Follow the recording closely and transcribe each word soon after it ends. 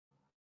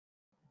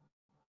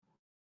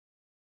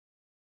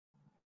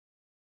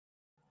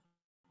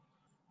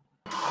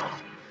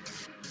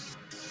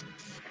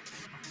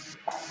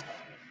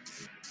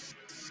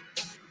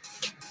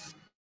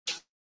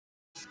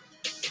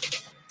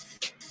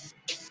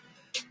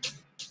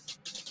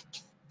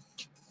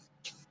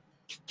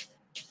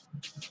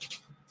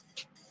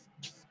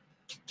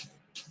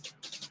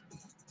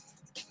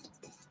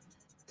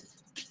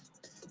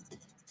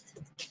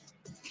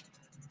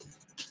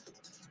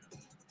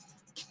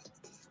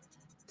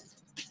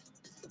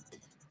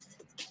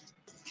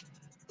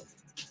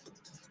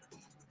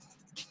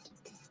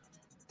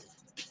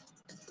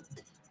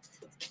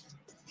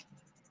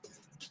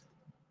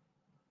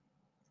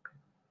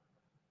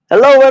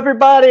Hello,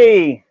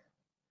 everybody.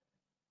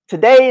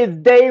 Today is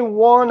day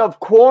one of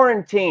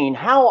quarantine.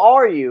 How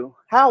are you?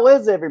 How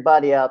is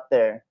everybody out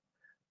there?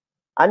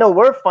 I know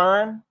we're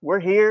fine. We're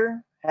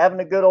here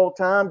having a good old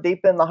time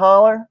deep in the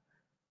holler.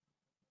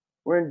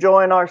 We're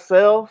enjoying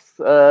ourselves.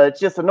 It's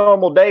just a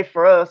normal day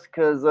for us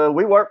because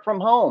we work from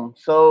home.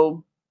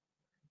 So,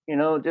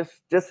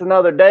 just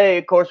another day.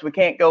 Of course, we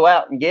can't go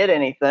out and get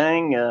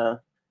anything. Uh,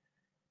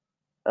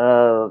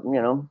 you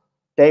know,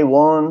 Day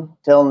one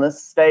telling us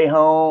to stay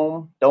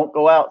home, don't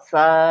go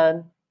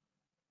outside.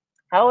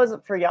 How is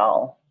it for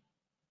y'all?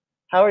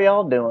 How are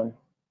y'all doing?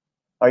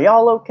 Are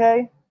y'all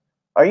okay?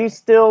 Are you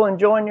still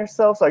enjoying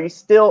yourselves? Are you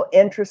still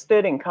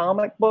interested in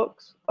comic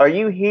books? Are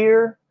you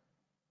here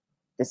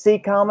to see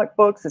comic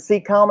books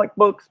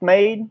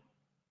made?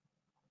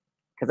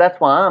 Because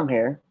that's why I'm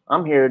here.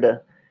 I'm here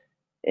to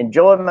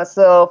enjoy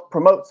myself,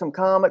 promote some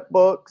comic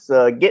books,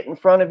 get in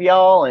front of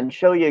y'all and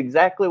show you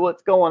exactly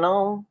what's going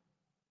on.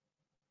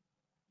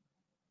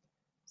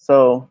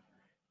 So,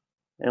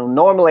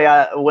 normally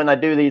when I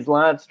do these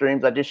live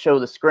streams, I just show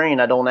the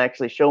screen. I don't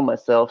actually show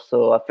myself.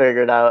 So I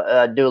figured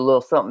I'd do a little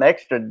something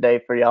extra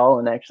today for y'all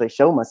and actually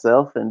show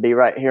myself and be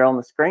right here on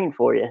the screen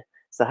for you.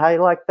 So how you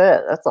like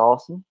that? That's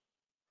awesome.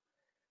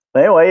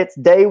 But anyway, it's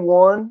day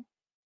one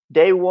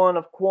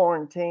of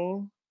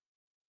quarantine.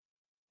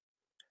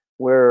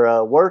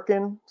 We're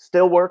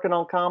still working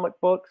on comic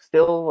books,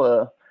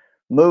 still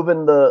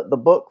moving the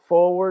book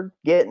forward,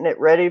 getting it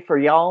ready for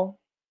y'all.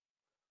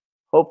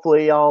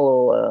 Hopefully y'all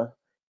will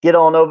get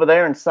on over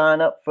there and sign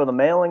up for the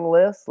mailing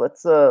list.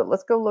 Let's go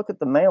look at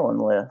the mailing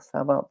list.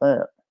 How about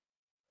that?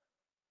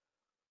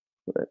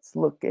 Let's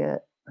look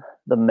at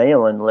the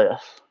mailing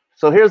list.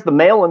 So here's the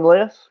mailing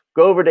list.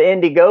 Go over to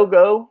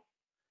Indiegogo.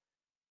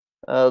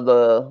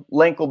 The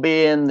link will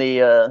be in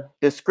the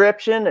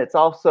description. It's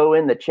also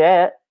in the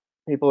chat.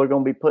 People are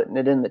going to be putting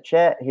it in the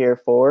chat here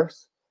for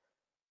us.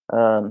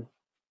 But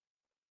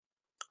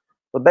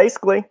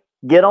basically,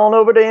 get on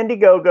over to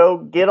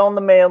Indiegogo. Get on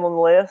the mailing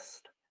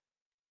list.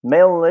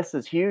 Mailing list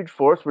is huge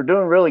for us. We're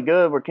doing really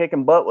good. We're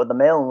kicking butt with the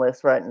mailing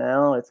list right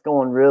now. It's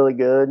going really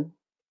good.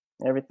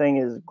 Everything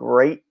is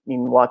great. You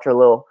can watch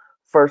our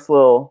first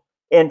little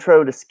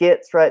intro to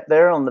Skits right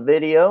there on the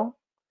video.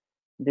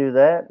 Do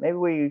that.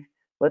 Maybe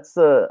let's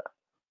I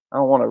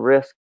don't want to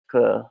risk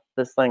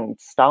this thing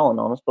stalling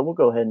on us, but we'll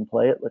go ahead and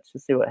play it. Let's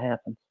just see what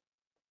happens.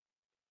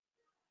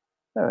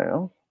 There we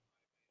go.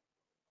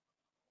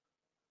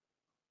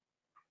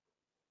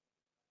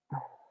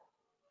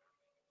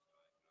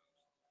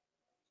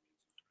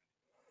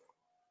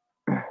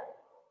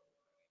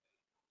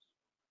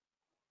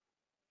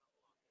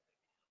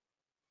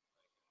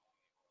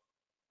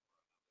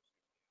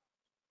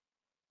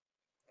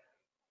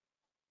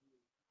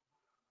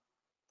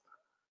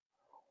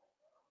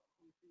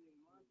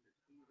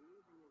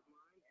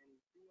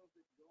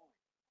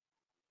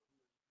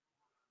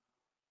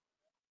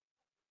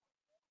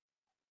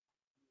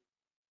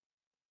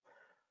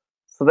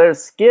 So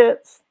there's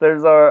Skits.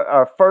 There's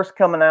our first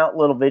coming out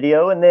little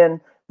video. And then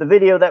the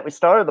video that we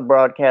started the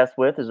broadcast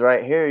with is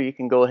right here. You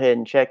can go ahead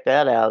and check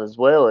that out as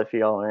well if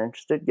y'all are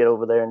interested. Get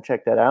over there and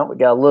check that out. We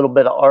got a little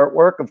bit of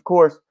artwork. Of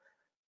course,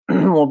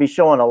 we'll be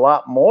showing a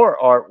lot more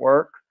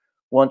artwork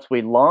once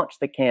we launch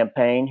the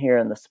campaign here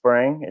in the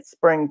spring. It's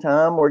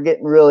springtime. We're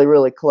getting really,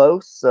 really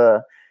close.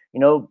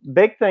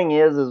 Big thing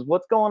is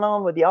what's going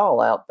on with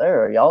y'all out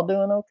there? Are y'all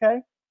doing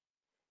okay?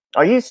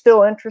 Are you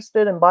still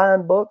interested in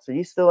buying books? Are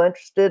you still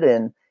interested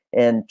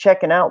in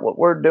checking out what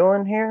we're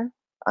doing here?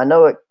 I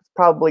know it's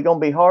probably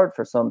going to be hard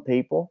for some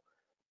people.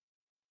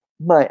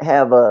 Might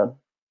have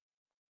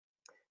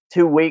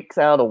 2 weeks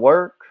out of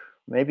work,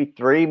 maybe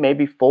 3,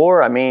 maybe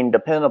 4. I mean,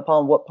 depending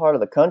upon what part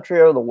of the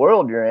country or the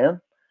world you're in.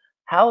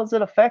 How is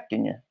it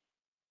affecting you?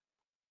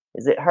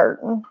 Is it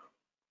hurting?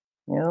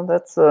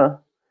 That's a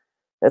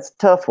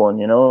tough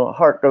one.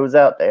 Heart goes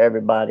out to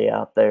everybody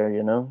out there.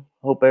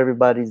 Hope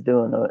everybody's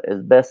doing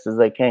as best as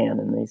they can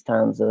in these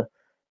times of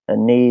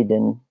need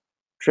and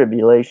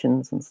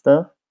tribulations and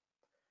stuff.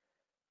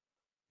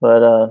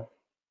 But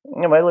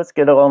anyway, let's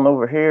get on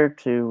over here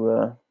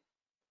to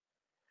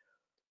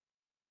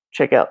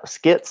check out the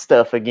skit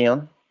stuff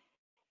again.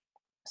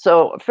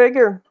 So I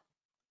figure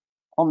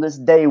on this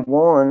day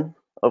one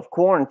of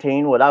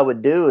quarantine, what I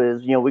would do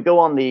is, we go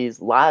on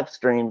these live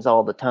streams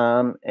all the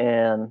time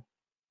and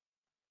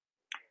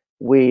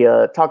we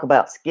talk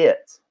about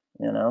skits,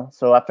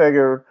 So I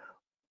figure,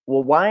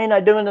 well, why ain't I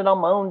doing it on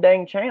my own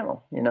dang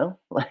channel, I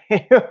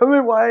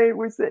mean, why ain't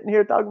we sitting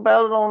here talking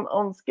about it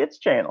on Skits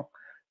channel?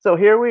 So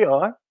here we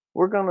are.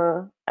 We're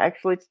gonna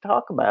actually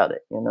talk about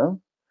it,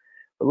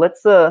 But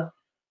let's go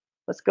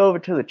over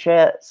to the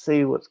chat,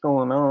 see what's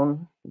going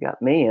on.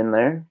 Got me in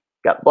there.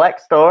 Got Black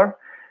Star.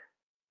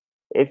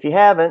 If you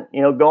haven't,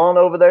 go on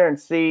over there and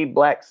see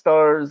Black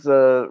Star's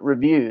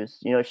reviews.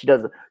 She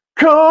does a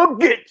come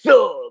get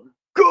some,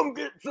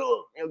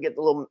 get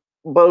the little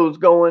bows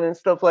going and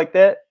stuff like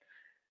that.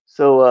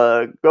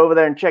 So go over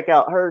there and check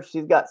out her.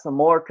 She's got some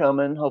more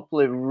coming,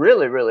 hopefully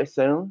really, really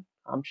soon.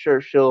 I'm sure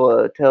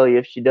she'll tell you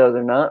if she does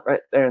or not right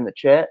there in the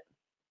chat.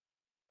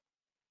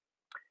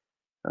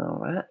 All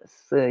right, let's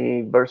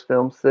see. Burst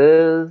Film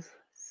says,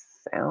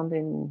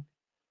 sounding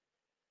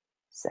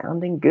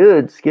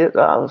good, Skit.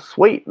 Oh,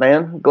 sweet,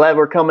 man. Glad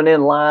we're coming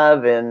in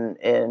live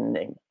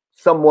and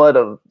somewhat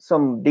of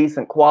some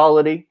decent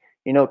quality,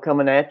 you know,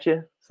 coming at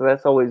you. So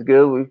that's always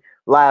good. We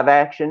live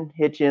action,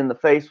 hit you in the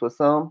face with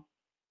some.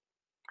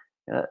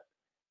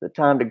 The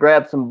time to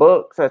grab some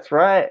books. That's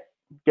right.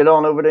 Get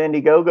on over to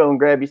Indiegogo and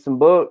grab you some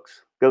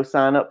books. Go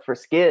sign up for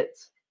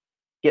Skits.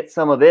 Get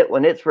some of it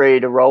when it's ready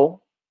to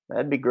roll.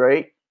 That'd be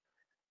great.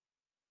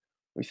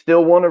 We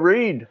still want to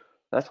read.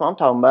 That's what I'm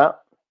talking about.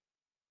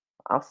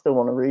 I still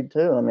want to read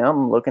too. I mean,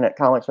 I'm looking at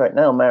comics right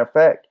now. Matter of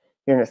fact,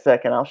 here in a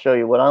second, I'll show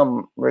you what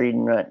I'm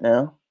reading right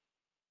now.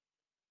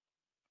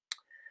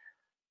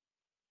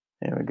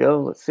 There we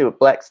go. Let's see what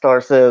Black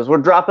Star says. We're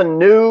dropping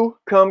new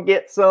Come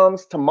Get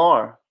Somes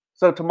tomorrow.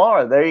 So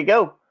tomorrow, there you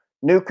go.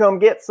 New Come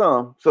Get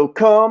Some. So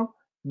come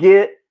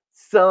get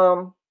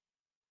some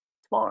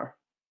tomorrow.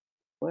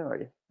 Where are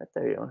you? Right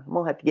there you are. I'm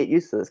going to have to get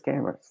used to this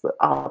camera. It's the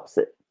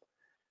opposite.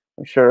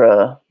 I'm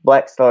sure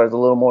Black Star is a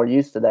little more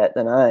used to that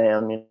than I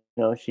am. You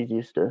know, she's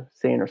used to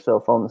seeing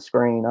herself on the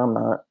screen. I'm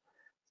not.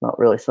 It's not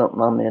really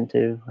something I'm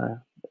into.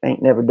 I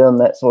ain't never done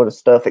that sort of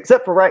stuff,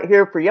 except for right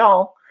here for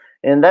y'all.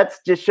 And that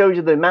just shows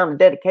you the amount of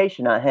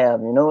dedication I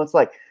have. You know, it's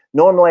like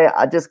normally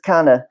I just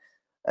kind of,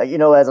 you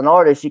know, as an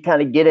artist, you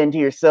kind of get into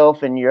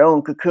yourself and your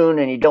own cocoon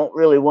and you don't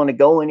really want to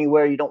go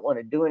anywhere. You don't want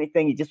to do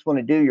anything. You just want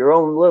to do your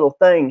own little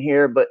thing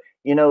here. But,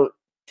 you know,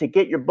 to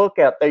get your book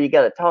out there, you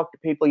got to talk to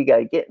people. You got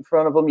to get in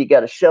front of them. You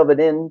got to shove it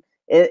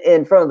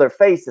in front of their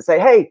face to say,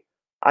 hey,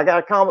 I got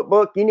a comic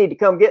book. You need to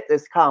come get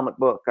this comic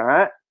book. All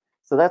right.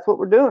 So that's what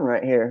we're doing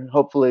right here.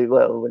 Hopefully,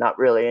 well, we're not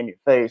really in your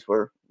face.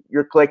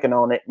 You're clicking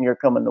on it and you're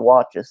coming to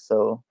watch us.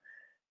 So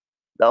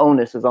the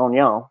onus is on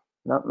y'all,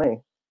 not me.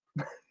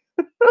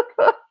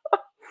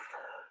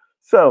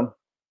 So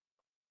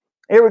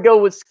here we go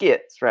with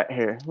Skits right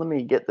here. Let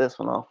me get this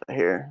one off of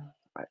here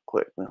right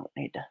quick. We don't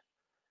need to.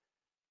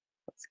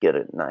 Let's get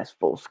a nice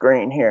full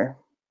screen here.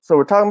 So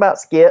we're talking about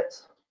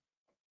Skits.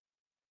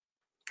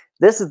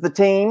 This is the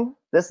team.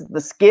 This is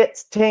the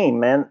Skits team,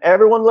 man.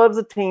 Everyone loves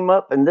a team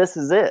up, and this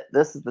is it.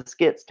 This is the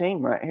Skits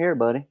team right here,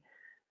 buddy.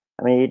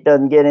 I mean, it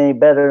doesn't get any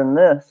better than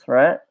this,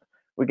 right?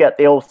 We got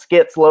the old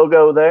Skits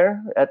logo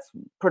there. That's a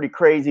pretty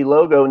crazy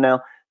logo.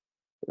 Now,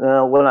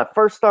 when I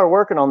first started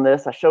working on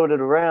this, I showed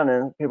it around,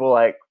 and people were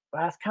like,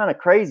 well, that's kind of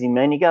crazy,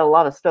 man. You got a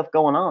lot of stuff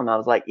going on. I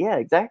was like, yeah,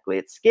 exactly.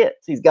 It's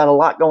Skits. He's got a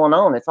lot going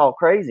on. It's all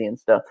crazy and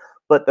stuff.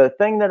 But the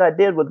thing that I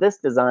did with this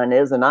design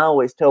is, and I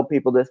always tell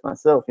people this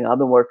myself, you know, I've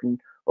been working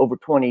over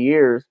 20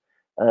 years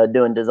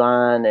doing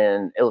design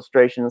and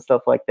illustration and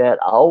stuff like that.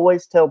 I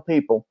always tell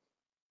people,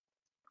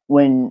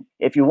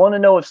 if you want to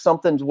know if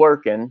something's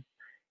working,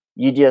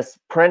 you just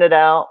print it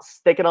out,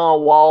 stick it on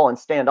a wall, and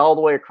stand all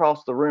the way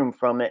across the room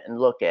from it and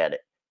look at it.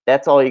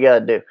 That's all you got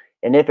to do.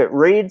 And if it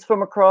reads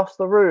from across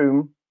the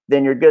room,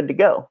 then you're good to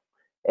go.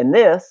 And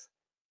this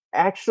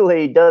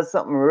actually does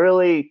something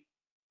really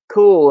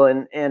cool,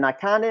 and I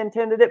kind of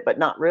intended it, but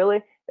not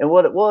really. And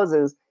what it was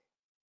is,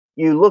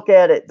 you look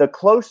at it, the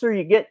closer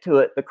you get to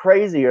it, the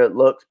crazier it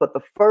looks, but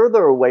the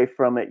further away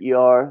from it you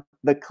are,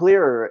 the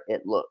clearer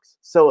it looks.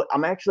 So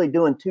I'm actually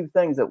doing two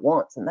things at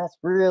once, and that's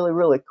really,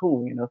 really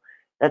cool. You know,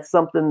 that's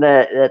something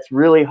that's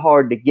really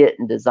hard to get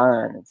in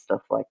design and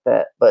stuff like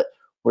that, but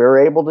we're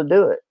able to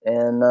do it.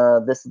 And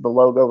this is the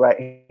logo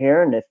right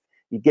here. And if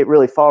you get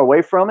really far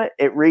away from it,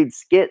 it reads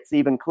Skits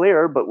even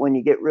clearer, but when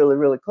you get really,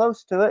 really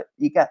close to it,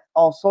 you got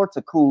all sorts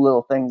of cool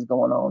little things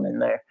going on in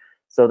there.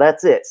 So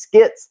that's it.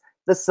 Skits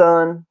the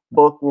Sun,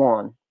 book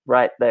 1,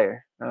 right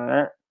there. All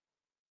right,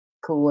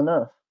 cool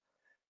enough.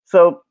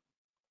 So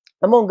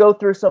I'm gonna go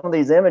through some of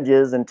these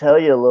images and tell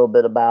you a little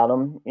bit about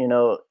them, you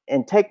know,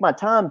 and take my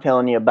time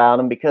telling you about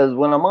them, because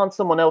when I'm on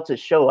someone else's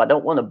show, I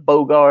don't want to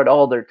bogart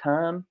all their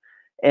time,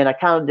 and I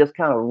kind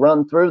of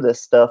run through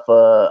this stuff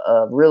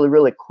really,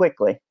 really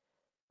quickly.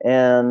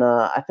 And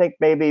I think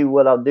maybe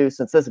what I'll do,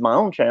 since this is my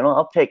own channel,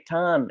 I'll take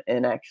time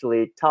and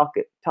actually talk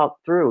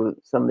through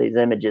some of these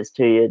images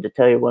to you to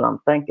tell you what I'm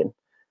thinking.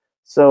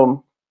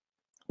 So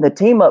the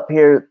team up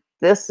here,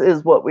 this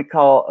is what we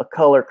call a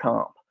color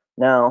comp.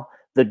 Now,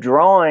 the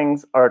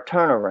drawings are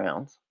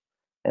turnarounds.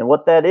 And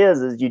what that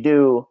is you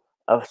do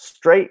a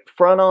straight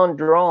front-on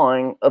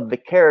drawing of the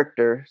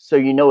character so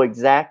you know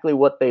exactly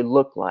what they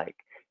look like.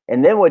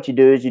 And then what you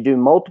do is you do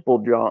multiple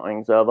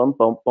drawings of them,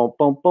 boom, boom,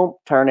 boom, boom,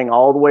 turning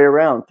all the way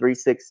around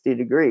 360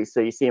 degrees. So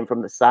you see them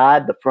from the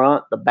side, the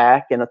front, the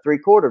back, and a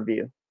 3/4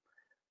 view.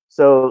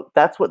 So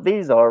that's what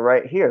these are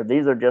right here.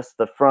 These are just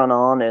the front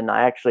on, and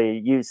I actually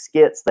use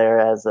Skits there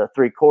as a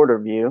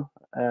 3/4 view.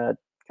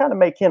 Kind of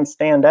make him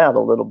stand out a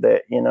little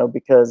bit, you know,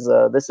 because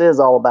this is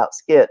all about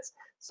Skits.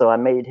 So I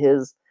made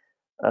his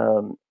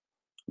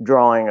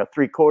drawing a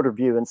 3/4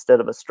 view instead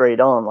of a straight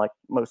on like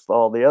most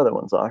all the other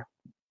ones are.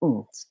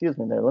 Excuse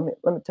me there. Let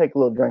me take a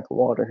little drink of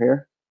water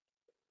here.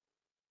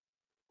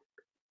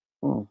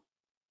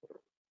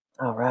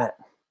 All right.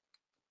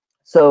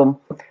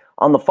 So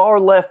on the far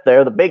left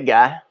there, the big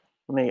guy.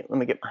 Let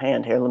me get my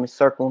hand here. Let me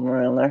circle him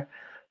around there.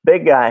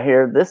 Big guy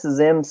here. This is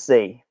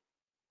MC.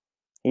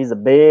 He's a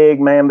big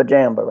mamba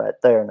jamba right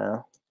there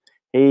now.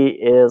 He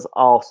is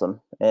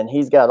awesome, and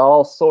he's got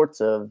all sorts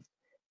of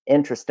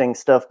interesting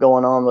stuff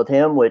going on with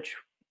him, which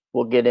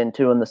we'll get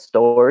into in the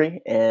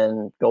story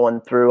and going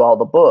through all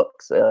the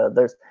books.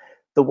 There's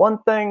the one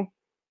thing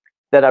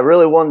that I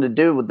really wanted to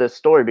do with this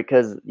story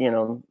because,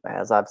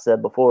 as I've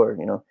said before,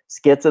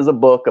 Skits is a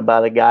book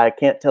about a guy who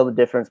can't tell the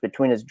difference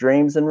between his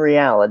dreams and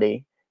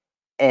reality.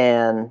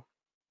 And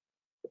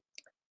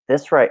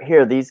this right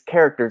here, these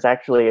characters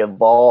actually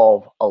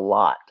evolve a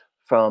lot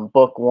from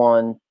book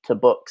 1 to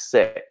book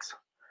 6.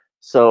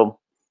 So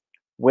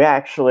we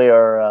actually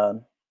are,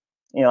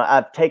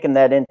 I've taken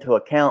that into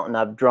account and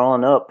I've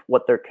drawn up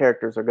what their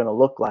characters are going to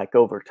look like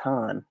over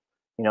time,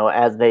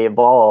 as they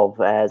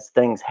evolve, as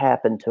things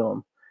happen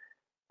to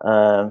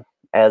them,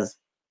 as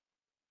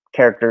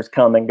characters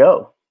come and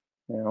go.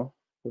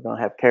 We're going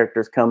to have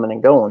characters coming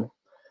and going.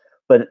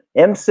 But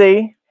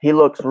MC, he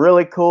looks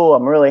really cool.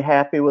 I'm really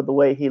happy with the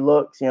way he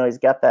looks. He's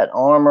got that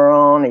armor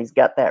on. He's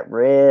got that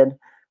red.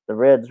 The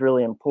red's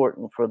really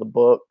important for the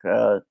book.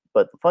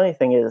 But the funny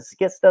thing is,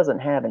 Skits doesn't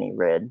have any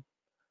red.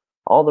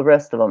 All the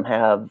rest of them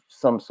have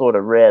some sort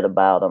of red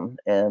about them,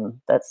 and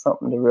that's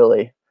something to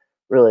really,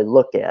 really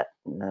look at.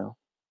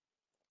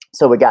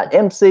 So we got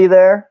MC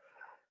there,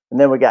 and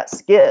then we got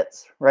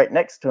Skits right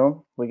next to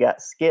him. We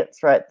got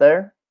Skits right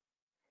there.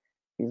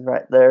 He's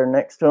right there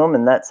next to him,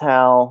 and that's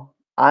how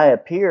I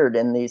appeared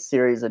in these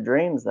series of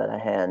dreams that I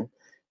had.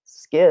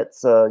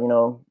 Skits,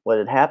 what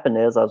had happened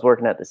is I was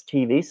working at this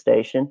TV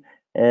station,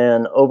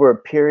 and over a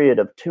period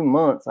of 2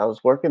 months, I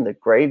was working the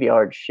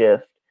graveyard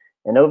shift.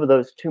 And over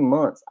those 2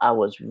 months, I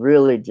was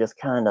really just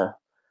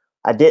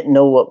I didn't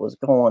know what was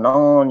going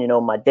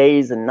on. My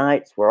days and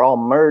nights were all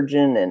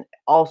merging and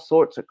all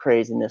sorts of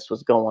craziness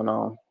was going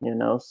on,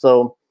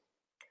 So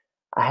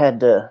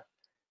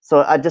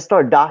I just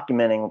started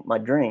documenting my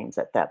dreams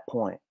at that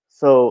point.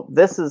 So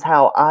this is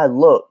how I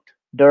looked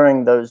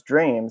during those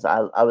dreams.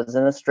 I was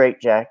in a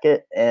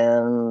straitjacket,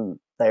 and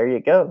there you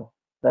go.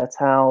 That's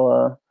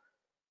how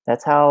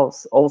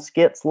old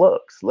Skits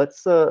looks.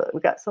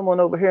 We got someone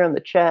over here in the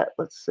chat.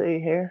 Let's see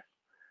here.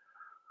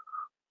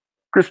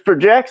 Christopher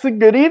Jackson,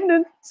 good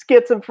evening.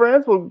 Skits and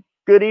friends. Well,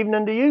 good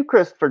evening to you,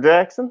 Christopher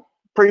Jackson.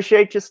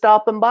 Appreciate you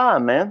stopping by,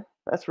 man.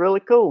 That's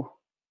really cool.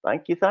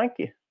 Thank you.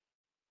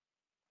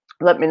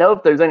 Let me know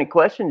if there's any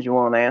questions you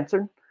want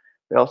answered.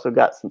 We also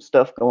got some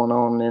stuff going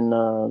on in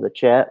the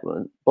chat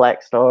with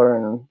Black Star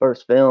and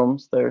First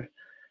Films.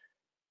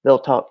 They'll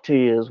talk to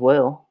you as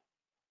well.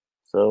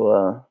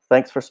 So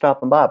thanks for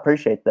stopping by. I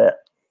appreciate that.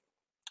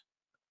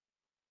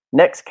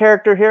 Next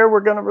character here,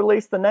 we're going to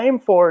release the name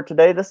for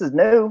today. This is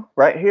new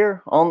right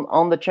here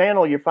on the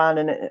channel. You're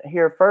finding it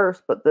here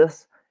first. But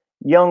this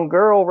young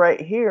girl right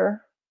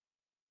here,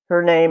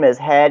 her name is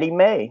Hattie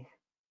Mae.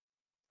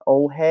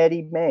 Old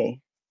Hattie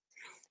Mae.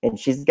 And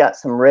she's got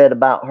some red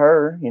about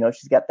her.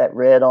 She's got that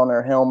red on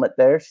her helmet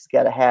there. She's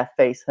got a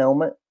half-face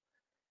helmet.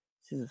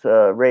 She's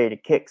ready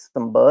to kick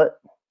some butt.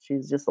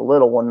 She's just a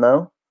little one,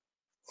 though.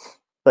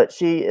 But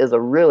she is a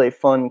really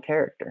fun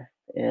character.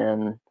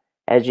 And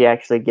as you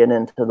actually get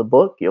into the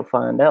book, you'll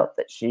find out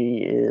that she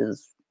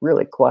is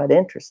really quite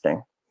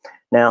interesting.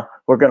 Now,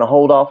 we're going to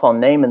hold off on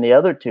naming the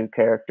other 2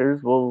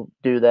 characters. We'll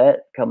do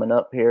that coming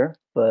up here.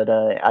 But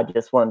I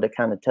just wanted to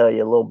kind of tell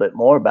you a little bit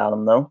more about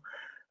them, though.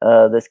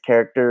 This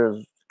character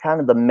is kind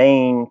of the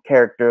main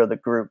character of the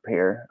group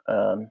here,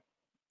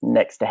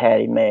 next to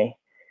Hattie Mae.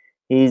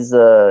 He's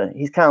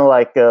kind of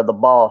like the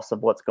boss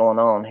of what's going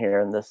on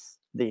here in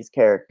these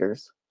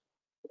characters.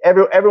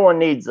 Everyone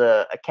needs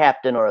a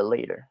captain or a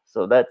leader,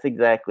 so that's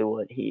exactly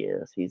what he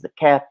is. He's a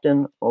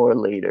captain or a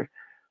leader.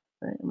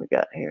 And we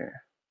got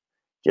here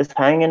just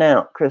hanging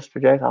out, Christopher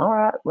Jackson. All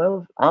right,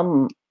 well,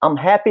 I'm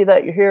happy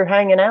that you're here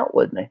hanging out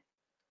with me.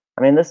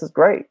 I mean, this is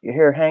great. You're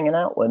here hanging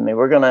out with me.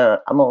 I'm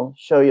gonna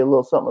show you a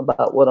little something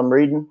about what I'm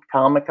reading,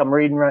 comic I'm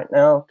reading right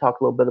now, talk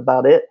a little bit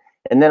about it.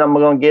 And then I'm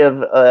gonna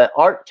give an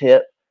art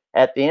tip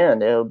at the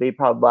end. It'll be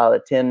probably about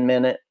a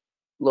 10-minute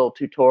little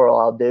tutorial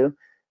I'll do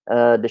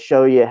to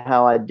show you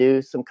how I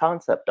do some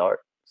concept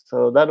art.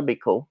 So that'll be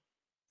cool.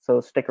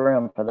 So stick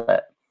around for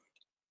that.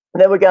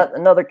 And then we got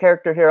another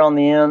character here on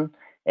the end,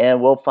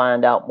 and we'll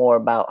find out more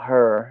about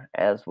her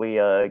as we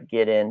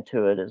get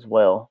into it as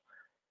well.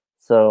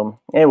 So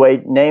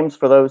anyway, names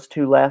for those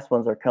 2 last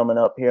ones are coming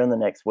up here in the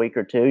next week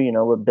or 2.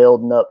 We're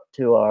building up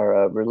to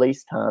our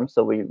release time,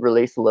 so we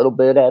release a little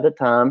bit at a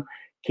time.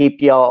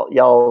 Keep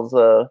y'all's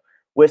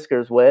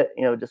whiskers wet.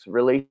 Just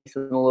releasing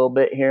a little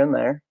bit here and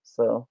there.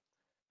 So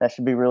that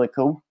should be really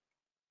cool.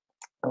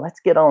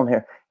 Let's get on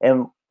here,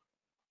 and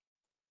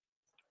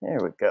there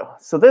we go.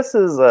 So this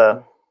is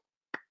a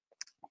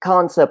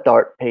concept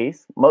art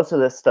piece. Most of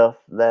this stuff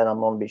that I'm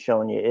going to be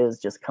showing you is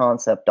just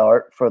concept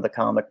art for the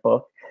comic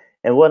book.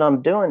 And what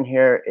I'm doing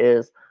here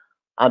is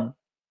I'm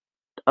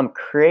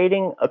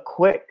creating a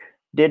quick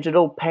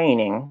digital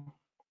painting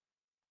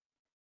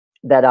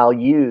that I'll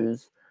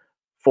use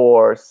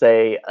for,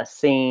 say, a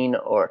scene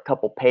or a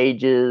couple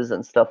pages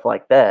and stuff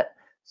like that.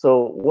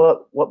 So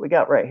what we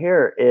got right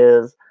here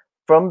is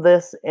from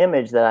this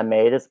image that I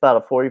made, it's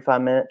about a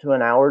 45-minute to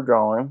an hour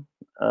drawing,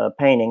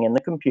 painting in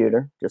the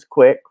computer, just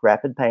quick,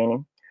 rapid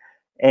painting.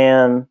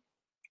 And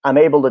I'm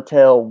able to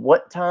tell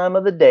what time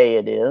of the day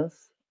it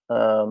is,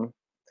 um,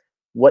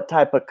 what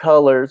type of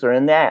colors are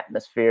in the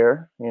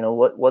atmosphere,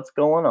 what's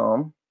going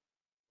on,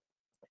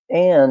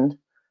 and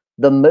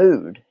the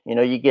mood.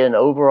 You get an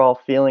overall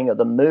feeling of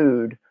the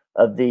mood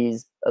of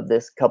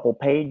this couple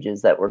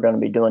pages that we're going to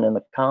be doing in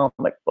the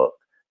comic book.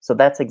 So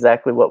that's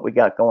exactly what we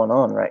got going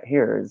on right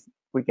here. Is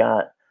we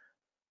got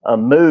a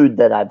mood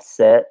that I've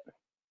set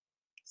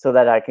so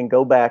that I can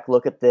go back,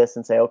 look at this,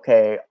 and say,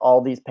 okay,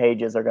 all these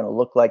pages are going to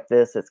look like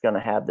this. It's going to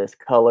have this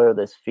color,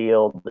 this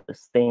feel,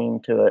 this theme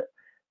to it.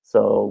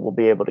 So we'll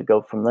be able to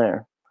go from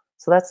there.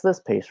 So that's this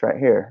piece right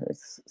here.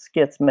 It's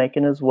Skits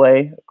making his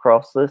way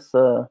across this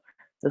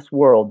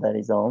world that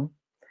he's on.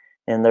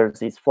 And there's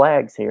these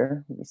flags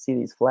here. You see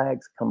these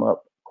flags come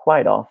up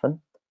quite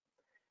often.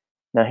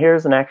 Now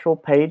here's an actual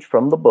page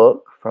from the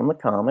book, from the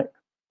comic.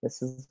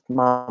 This is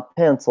my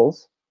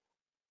pencils.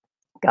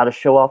 Got to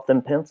show off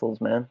them pencils,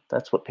 man.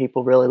 That's what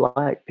people really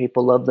like.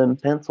 People love them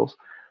pencils.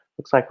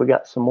 Looks like we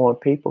got some more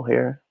people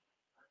here.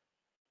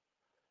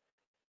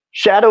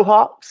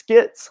 Shadowhawk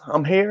Skits,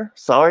 I'm here.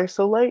 Sorry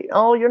so late.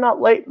 Oh, you're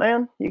not late,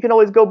 man. You can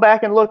always go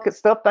back and look at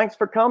stuff. Thanks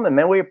for coming,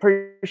 man. We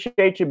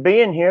appreciate you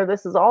being here.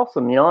 This is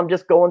awesome. I'm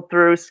just going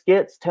through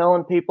Skits,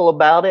 telling people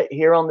about it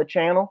here on the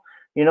channel.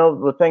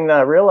 The thing that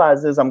I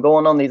realize is I'm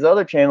going on these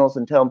other channels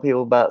and telling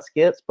people about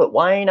Skits, but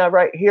why ain't I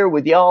right here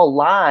with y'all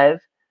live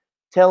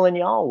telling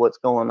y'all what's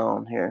going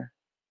on here?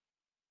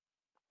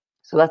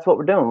 So that's what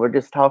we're doing. We're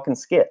just talking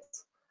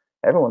Skits.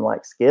 Everyone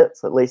likes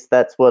Skits. At least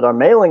that's what our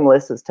mailing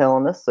list is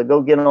telling us. So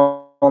go get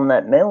on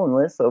that mailing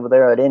list over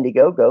there at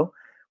Indiegogo.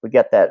 We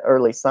got that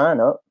early sign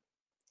up.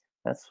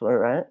 That's all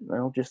right.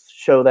 I'll just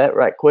show that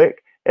right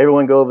quick.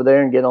 Everyone go over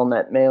there and get on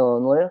that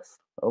mailing list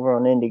over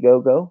on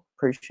Indiegogo.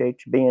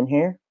 Appreciate you being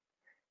here.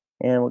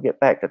 And we'll get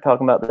back to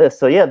talking about this.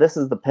 So yeah, this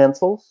is the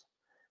pencils.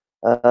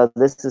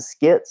 This is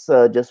Skits,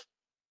 just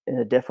in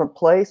a different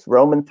place,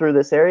 roaming through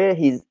this area.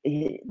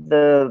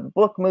 The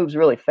book moves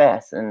really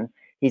fast, and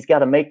he's got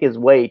to make his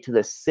way to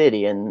the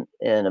city and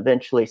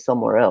eventually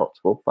somewhere else.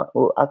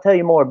 I'll tell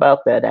you more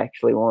about that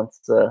actually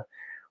once the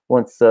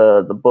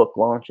book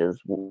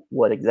launches.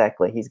 What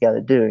exactly he's got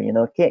to do.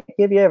 Can't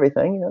give you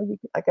everything.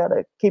 I got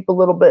to keep a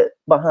little bit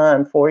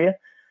behind for you.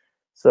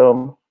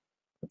 So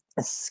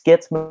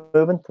Skits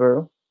moving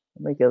through.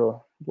 Let me get a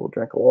little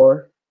drink of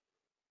water.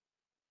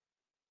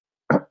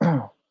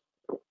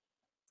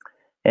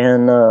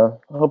 And I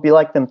hope you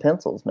like them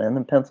pencils, man.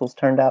 Them pencils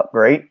turned out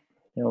great.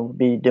 We'll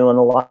be doing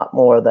a lot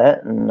more of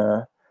that, and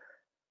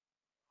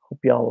hope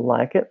y'all will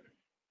like it.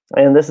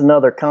 And this is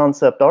another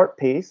concept art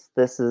piece.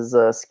 This is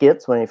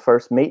Skits when he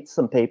first meets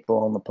some people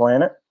on the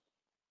planet.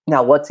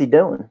 Now, what's he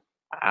doing?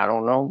 I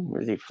don't know.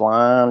 Is he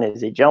flying?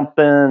 Is he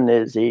jumping?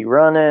 Is he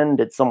running?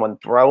 Did someone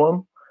throw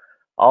him?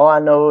 All I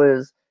know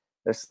is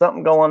there's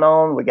something going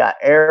on. We got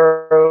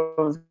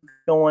arrows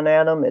going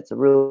at him. It's a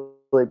really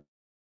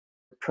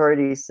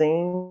pretty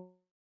scene.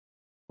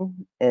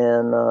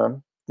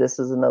 And this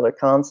is another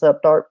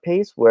concept art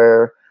piece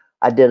where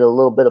I did a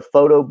little bit of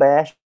photo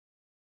bashing,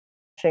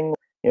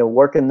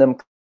 working them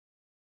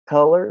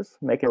colors,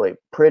 make it really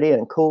pretty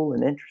and cool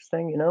and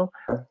interesting,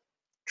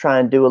 try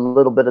and do a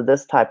little bit of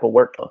this type of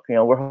work.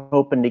 We're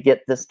hoping to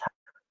get this type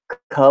of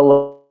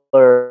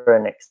color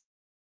and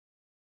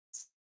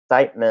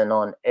excitement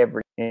on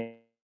every,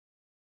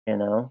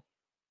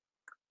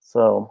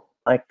 so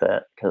like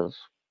that, because,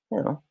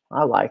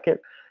 I like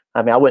it.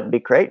 I mean, I wouldn't be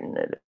creating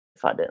it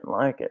if I didn't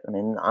like it. I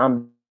mean,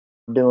 I'm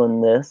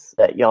doing this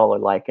that y'all are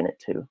liking it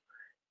too.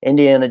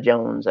 Indiana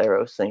Jones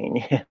arrow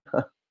scene. Yeah.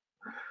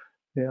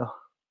 Yeah.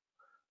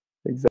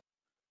 Exactly.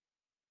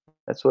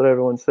 That's what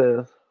everyone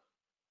says.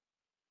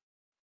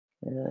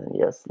 And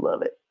yes,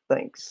 love it.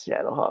 Thanks,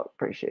 Shadowhawk.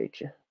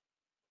 Appreciate you.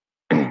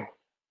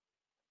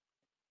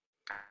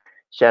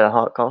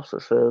 Shadowhawk also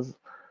says,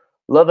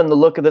 loving the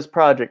look of this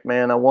project,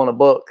 man. I want a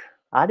book.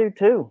 I do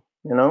too,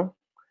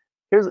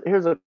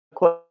 Here's a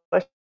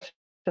question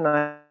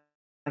I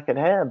could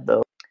have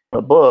though.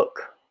 A book.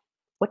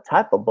 What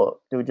type of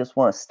book? Do we just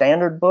want a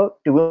standard book?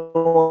 Do we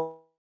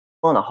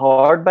want a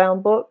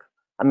hardbound book?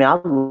 I mean, I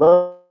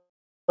love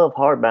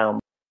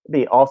hardbound. It'd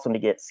be awesome to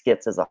get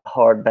Skits as a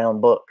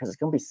hardbound book because it's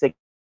going to be 60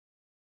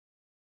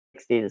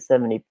 to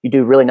 70. You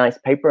do really nice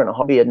paper and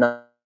it'll be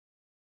a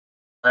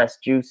nice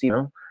juicy,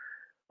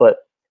 but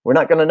we're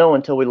not going to know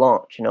until we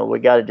launch. We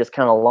got to just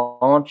kind of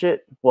launch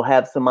it. We'll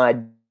have some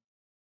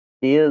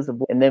ideas,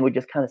 and then we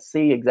just kind of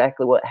see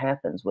exactly what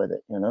happens with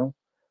it.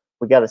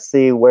 We got to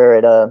see where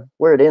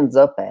it ends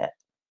up at.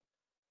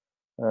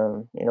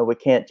 We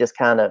can't just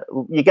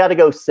you got to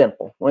go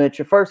simple. When it's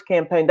your first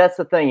campaign, that's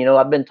the thing.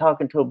 I've been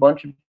talking to a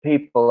bunch of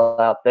people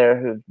out there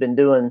who've been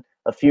doing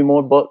a few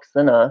more books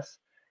than us,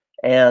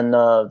 and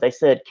they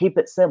said, keep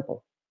it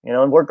simple.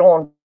 And we're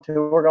going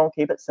to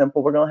keep it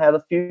simple. We're going to have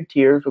a few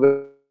tiers.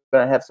 We're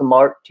going to have some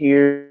art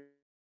tiers.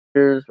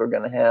 We're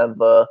going to have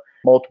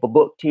multiple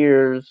book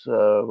tiers.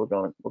 We're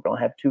going to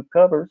have 2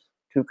 covers.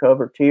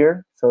 2-cover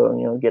tier. So,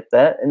 you know, get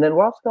that. And then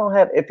we're also going to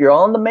have, if you're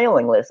on the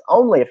mailing list,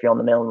 only if you're on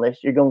the mailing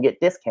list, you're going to get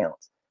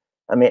discounts.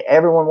 I mean,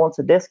 everyone wants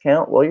a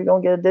discount. Well, you're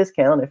going to get a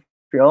discount if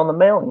you're on the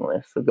mailing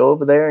list. So go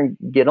over there and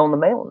get on the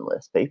mailing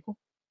list, people.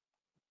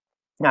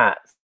 All right.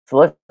 So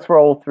let's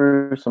roll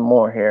through some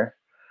more here.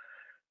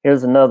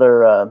 Here's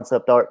another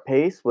concept art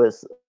piece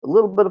with a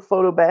little bit of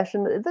photo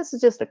bashing. This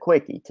is just a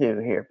quickie too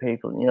here,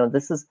 people. You know,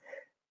 this is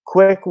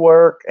quick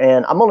work,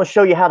 and I'm going to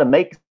show you how to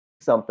make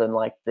something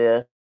like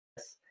this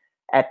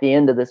at the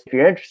end of this. If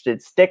you're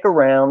interested, stick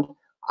around.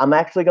 I'm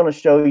actually going to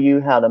show you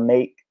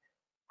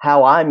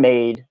how I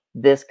made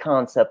this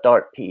concept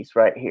art piece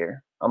right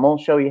here. I'm going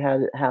to show you how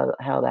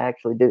to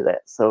actually do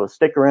that. So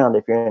stick around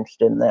if you're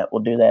interested in that.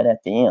 We'll do that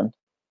at the end.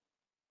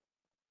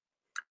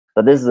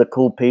 But this is a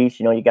cool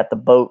piece. You know, you got the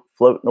boat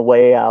floating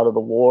away out of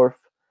the wharf.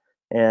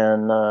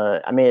 And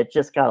I mean, it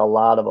just got a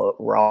lot of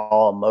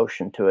raw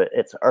emotion to it.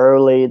 It's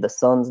early, the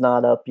sun's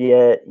not up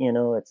yet. You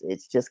know,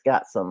 it's just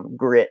got some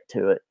grit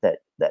to it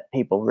that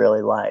people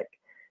really like.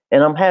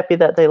 And I'm happy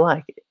that they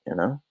like it, you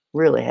know,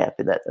 really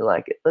happy that they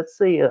like it. Let's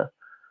see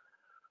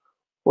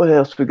what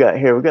else we got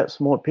here. We got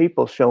some more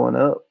people showing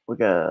up. We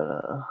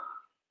got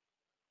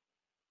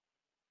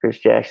Chris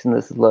Jackson,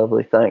 this is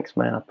lovely. Thanks,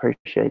 man. I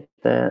appreciate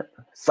that.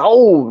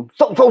 Sold.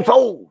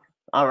 Sold.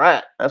 All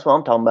right. That's what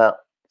I'm talking about.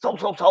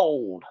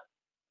 Sold.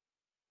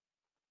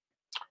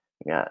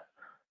 Yeah.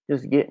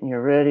 Just getting you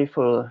ready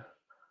for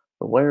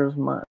the Where's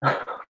My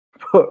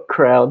Book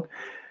crowd.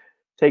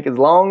 Take as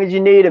long as you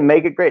need and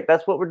make it great.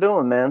 That's what we're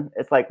doing, man.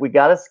 It's like we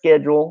got a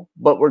schedule,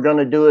 but we're going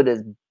to do it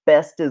as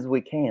best as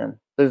we can.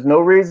 There's no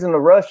reason to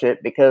rush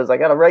it because I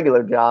got a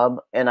regular job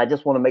and I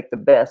just want to make the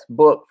best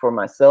book for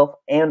myself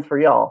and for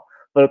y'all.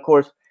 But of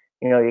course,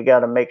 you know, you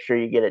got to make sure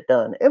you get it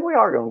done. And we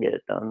are going to get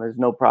it done. There's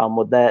no problem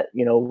with that.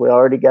 You know, we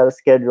already got a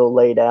schedule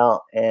laid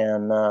out.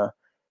 And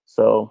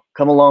so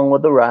come along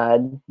with the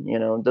ride. You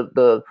know,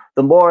 the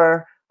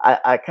more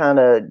I kind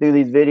of do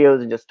these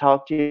videos and just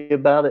talk to you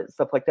about it,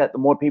 stuff like that, the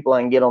more people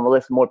I can get on the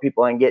list, the more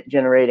people I can get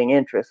generating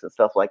interest and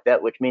stuff like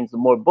that, which means the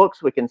more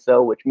books we can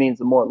sell, which means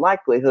the more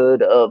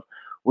likelihood of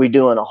we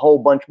doing a whole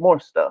bunch more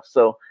stuff.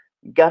 So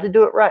you got to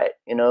do it right.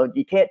 You know,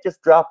 you can't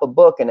just drop a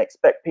book and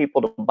expect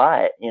people to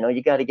buy it. You know,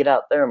 you got to get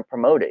out there and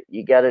promote it.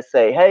 You got to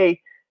say, hey,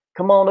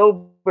 come on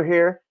over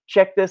here.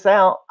 Check this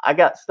out. I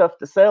got stuff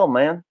to sell,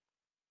 man.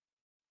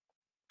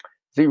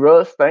 Z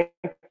Russ, thank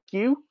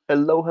you.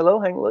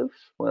 Hello, hang loose.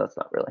 Well, it's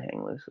not really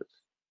hang loose.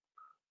 It's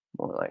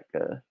more like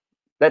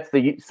that's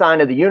the sign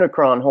of the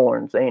Unicron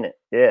horns, ain't it?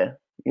 Yeah,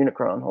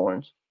 Unicron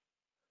horns.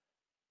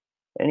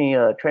 Any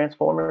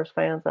Transformers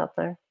fans out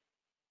there?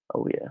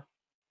 Oh yeah.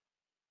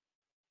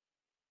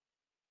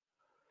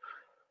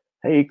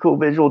 Hey, cool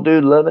visual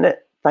dude, loving it.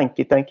 Thank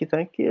you.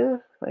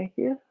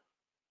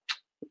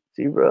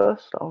 Z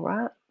Rust, all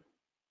right.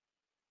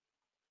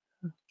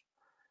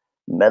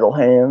 Metal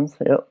hands,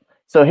 yep.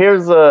 So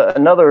here's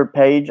another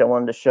page I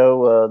wanted to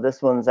show.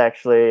 This one's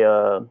actually,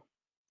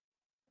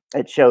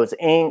 it shows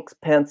inks,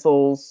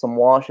 pencils, some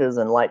washes,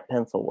 and light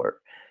pencil work.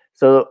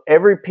 So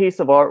every piece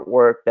of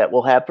artwork that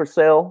we'll have for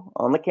sale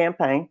on the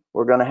campaign,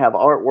 we're going to have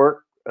artwork,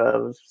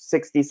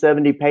 60,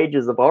 70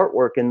 pages of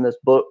artwork in this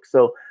book.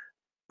 So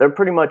they're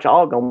pretty much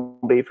all going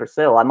to be for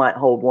sale. I might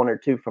hold one or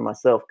two for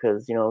myself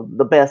because, you know,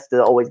 the best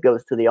always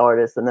goes to the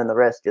artist and then the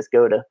rest just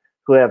go to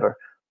whoever.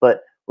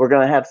 But we're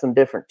going to have some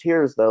different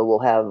tiers, though. We'll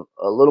have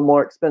a little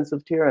more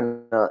expensive tier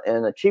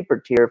and a cheaper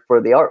tier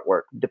for the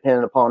artwork,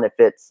 depending upon if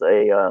it's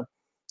a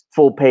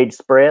full page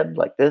spread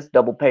like this,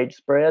 double page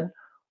spread,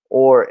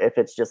 or if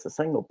it's just a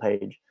single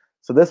page.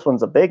 So this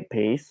one's a big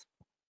piece.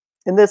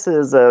 And this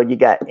is, you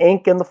got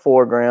ink in the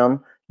foreground,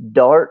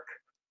 dark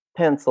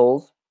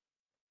pencils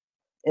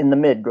in the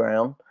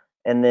midground,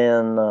 and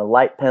then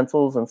light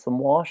pencils and some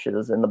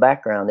washes in the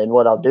background. And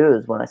what I'll do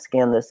is when I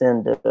scan this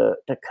in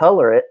to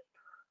color it,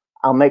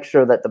 I'll make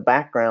sure that the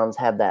backgrounds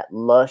have that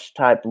lush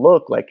type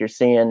look like you're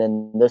seeing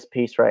in this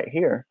piece right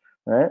here,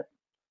 right?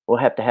 We'll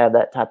have to have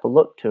that type of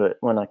look to it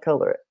when I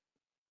color it.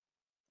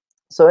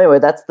 So anyway,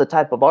 that's the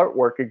type of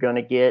artwork you're going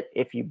to get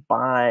if you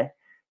buy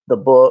the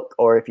book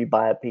or if you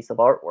buy a piece of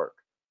artwork.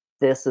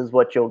 This is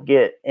what you'll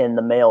get in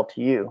the mail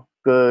to you.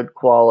 Good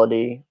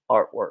quality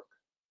artwork.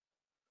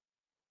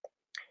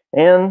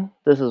 And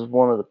this is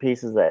one of the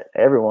pieces that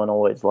everyone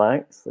always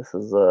likes. This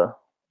is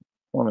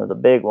one of the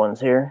big ones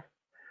here.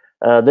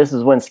 This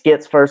is when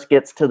Skits first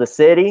gets to the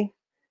city.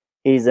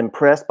 He's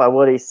impressed by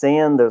what he's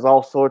seeing. There's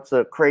all sorts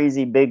of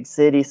crazy big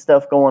city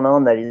stuff going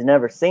on that he's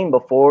never seen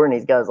before, and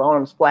he's got his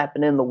arms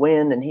flapping in the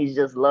wind, and he's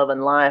just loving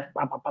life.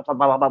 Blah, blah, blah,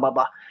 blah, blah, blah,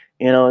 blah.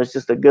 You know, it's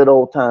just a good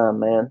old time,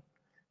 man.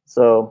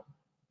 So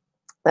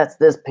that's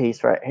this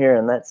piece right here,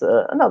 and that's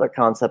another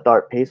concept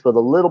art piece with a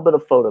little bit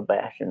of photo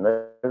bashing.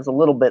 There's a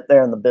little bit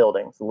there in the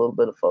buildings, a little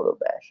bit of photo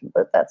bashing,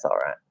 but that's all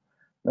right.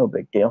 No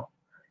big deal.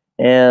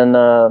 And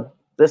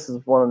this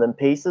is one of them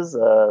pieces.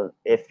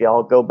 If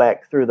y'all go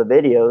back through the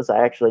videos,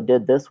 I actually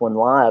did this one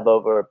live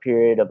over a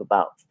period of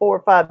about 4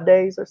 or 5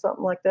 days or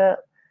something like that.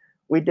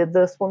 We did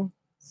this one.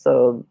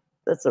 So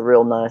that's a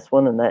real nice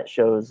one, and that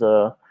shows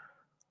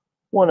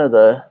one of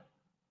the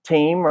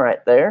team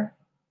right there.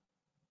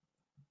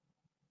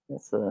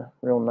 That's a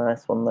real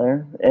nice one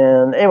there.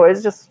 And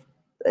anyways, just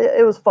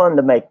it was fun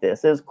to make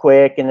this. It was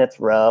quick and it's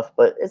rough,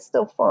 but it's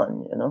still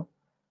fun, you know.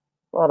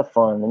 A lot of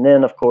fun. And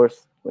then of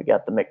course we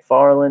got the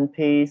McFarlane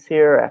piece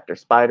here after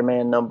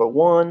Spider-Man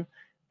 #1.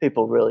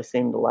 People really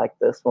seem to like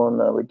this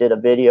one. We did a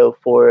video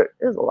for it.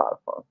 It was a lot of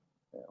fun.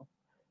 You know.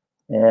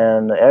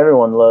 And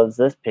everyone loves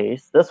this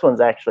piece. This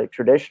one's actually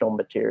traditional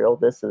material.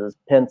 This is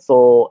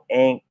pencil,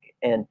 ink,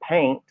 and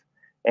paint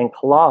and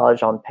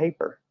collage on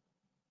paper.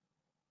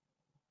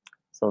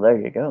 So there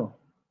you go.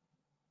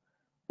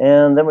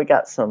 And then we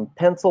got some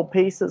pencil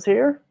pieces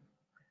here.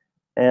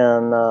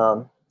 And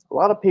a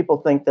lot of people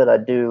think that I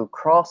do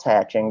cross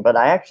hatching, but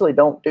I actually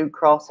don't do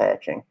cross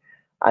hatching.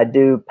 I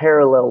do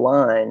parallel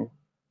line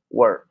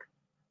work.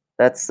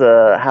 That's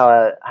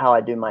how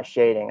I do my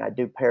shading. I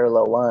do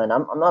parallel line.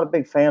 I'm not a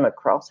big fan of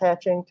cross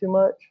hatching too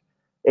much.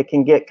 It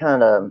can get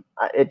kind of,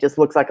 it just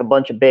looks like a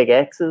bunch of big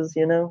X's,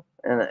 you know,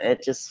 and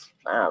it just,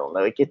 I don't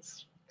know, it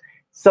gets,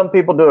 some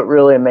people do it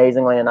really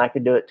amazingly and I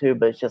could do it too,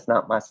 but it's just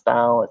not my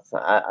style. It's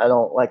I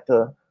don't like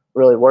to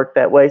really work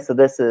that way. So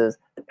this is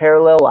the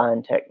parallel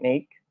line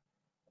technique,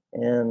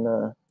 and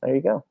there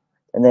you go.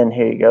 And then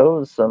here you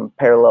go, some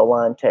parallel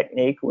line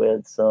technique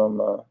with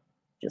some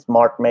just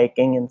mark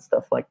making and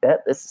stuff like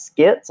that. This is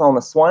Skits on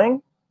the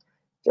swing,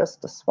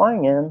 just a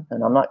swinging,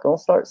 and I'm not going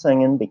to start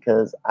singing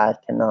because I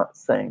cannot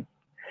sing.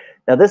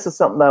 Now this is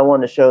something that I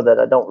wanted to show that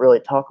I don't really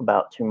talk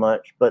about too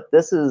much, but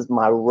this is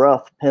my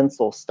rough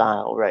pencil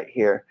style right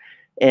here.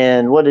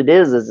 And what it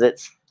is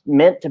it's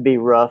meant to be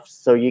rough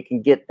so you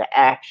can get the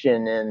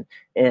action and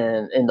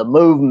the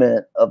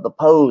movement of the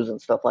pose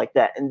and stuff like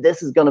that. And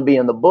this is going to be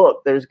in the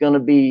book. There's going to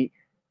be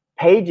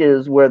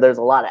pages where there's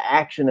a lot of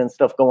action and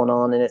stuff going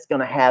on, and it's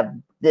going to have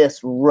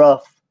this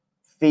rough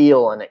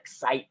feel and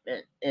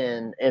excitement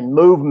and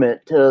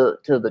movement to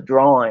the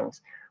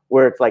drawings,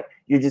 where it's like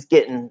you're just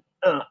getting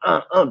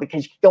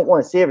because you don't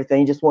want to see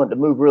everything. You just want it to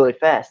move really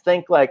fast.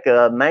 Think like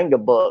manga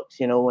books,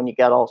 you know, when you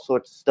got all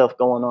sorts of stuff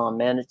going on,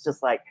 man. It's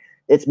just like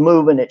it's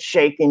moving, it's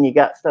shaking. You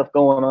got stuff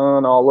going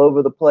on all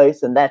over the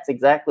place, and that's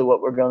exactly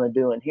what we're going to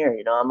do in here.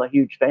 You know, I'm a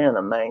huge fan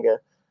of manga.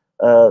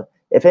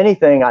 If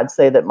anything, I'd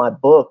say that my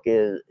book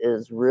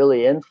is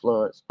really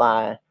influenced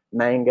by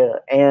manga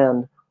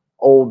and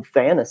old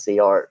fantasy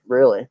art,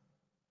 really.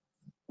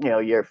 You know,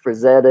 your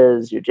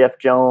Frazettas, your Jeff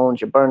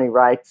Jones, your Bernie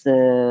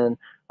Wrightson,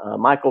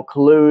 Michael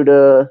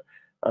Kaluta,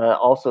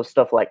 also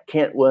stuff like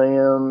Kent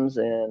Williams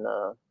and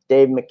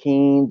Dave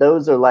McKean.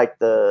 Those are like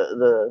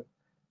the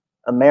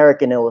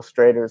American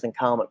illustrators and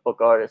comic book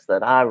artists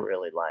that I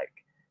really like.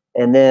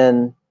 And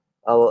then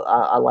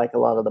I like a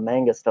lot of the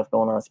manga stuff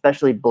going on,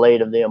 especially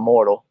Blade of the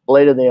Immortal.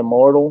 Blade of the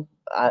Immortal,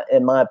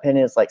 in my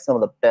opinion, is like some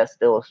of the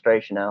best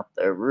illustration out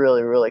there.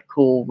 Really, really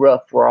cool,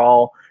 rough,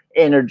 raw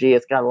energy.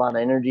 It's got a lot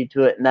of energy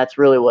to it, and that's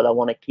really what I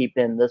want to keep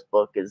in this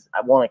book. Is I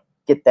want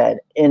to get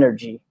that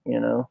energy. You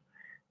know,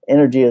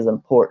 energy is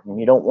important.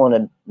 You don't want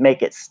to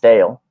make it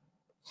stale.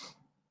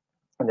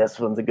 And this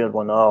one's a good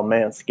one. Oh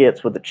man,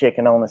 Skits with the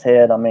chicken on his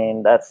head. I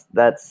mean, that's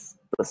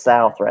the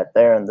South right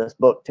there, and this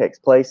book takes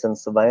place in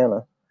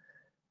Savannah.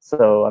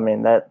 So I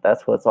mean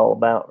that's what it's all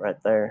about right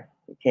there.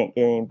 You can't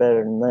get any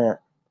better than that.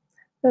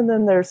 And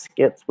then there's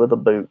Skits with a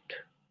boot.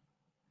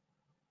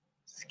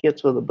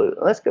 Skits with a boot.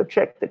 Let's go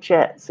check the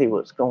chat and see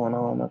what's going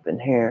on up in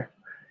here.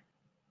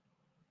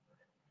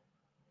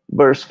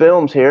 Burst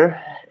Films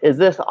here. Is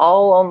this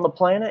all on the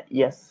planet?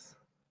 Yes.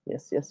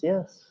 Yes, yes,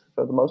 yes.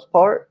 For the most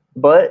part.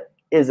 But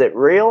is it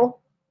real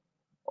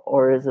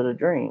or is it a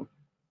dream?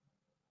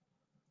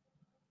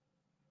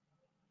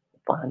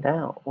 Find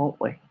out, won't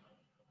we?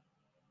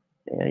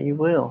 Yeah, you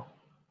will.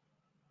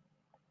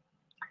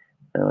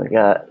 And we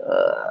got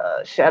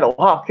Shadow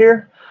Hawk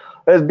here.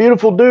 That's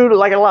beautiful, dude. I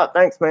like it a lot.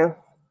 Thanks, man.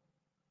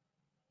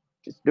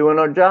 Just doing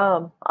our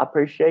job. I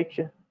appreciate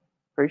you.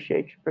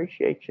 Appreciate you.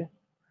 Appreciate you.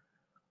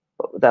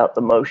 But without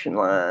the motion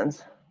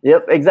lines.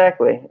 Yep,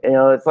 exactly. You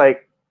know, it's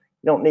like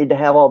you don't need to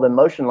have all the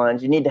motion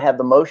lines. You need to have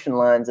the motion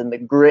lines and the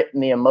grit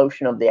and the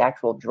emotion of the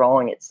actual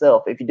drawing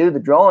itself. If you do the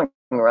drawing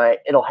right,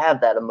 it'll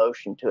have that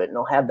emotion to it and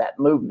it'll have that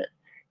movement.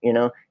 You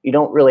know, you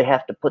don't really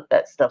have to put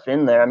that stuff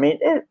in there. I mean,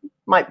 it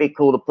might be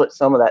cool to put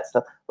some of that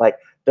stuff. Like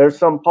there's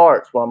some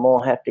parts where I'm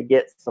gonna have to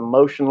get some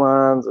motion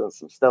lines and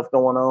some stuff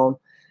going on,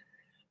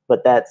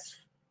 but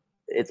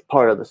it's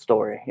part of the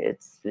story.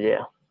 It's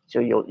yeah. So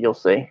you'll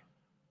see.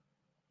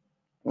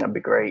 That'd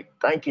be great.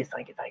 Thank you,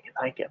 thank you, thank you,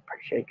 thank you.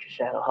 Appreciate you,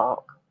 Shadow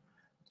Hawk.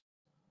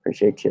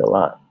 Appreciate you a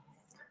lot.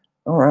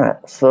 All right,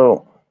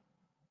 so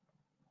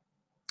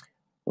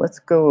let's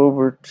go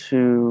over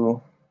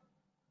to.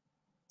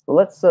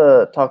 Let's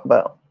talk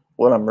about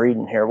what I'm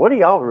reading here. What are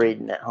y'all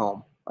reading at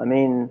home? I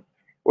mean,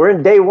 we're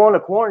in day 1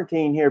 of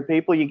quarantine here,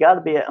 people. You got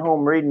to be at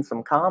home reading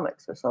some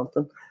comics or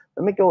something.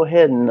 Let me go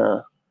ahead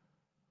and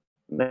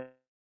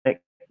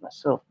make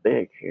myself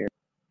big here.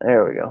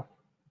 There we go.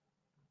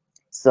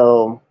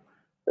 So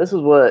this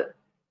is what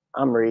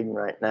I'm reading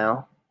right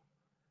now.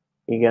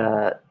 You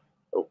got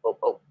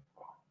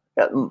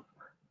got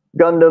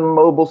Gundam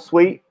Mobile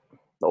Suite,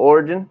 the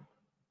Origin.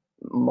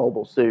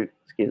 mobile suit,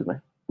 excuse me.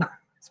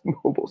 It's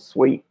mobile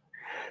suite.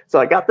 So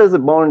I got this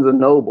at Barnes &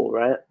 Noble,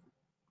 right?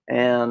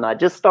 And I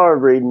just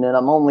started reading it.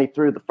 I'm only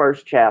through the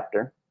first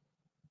chapter.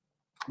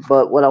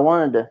 But what I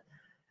wanted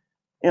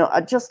to,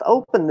 I just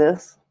opened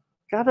this,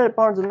 got it at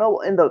Barnes &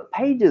 Noble, and the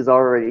pages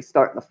are already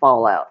starting to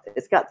fall out.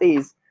 It's got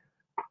these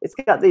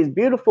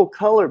beautiful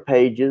color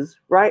pages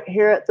right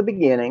here at the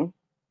beginning.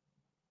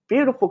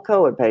 Beautiful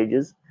color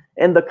pages.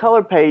 And the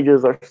color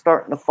pages are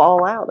starting to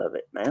fall out of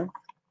it, man.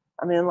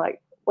 I mean,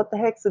 like, what the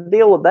heck's the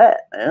deal with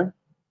that, man?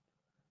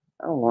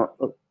 I don't want,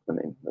 oh, let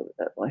me move it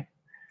that way.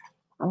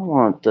 I don't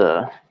want,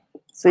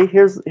 see,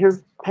 here's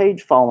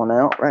page falling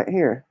out right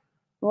here.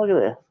 Look at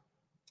this.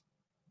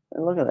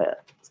 And look at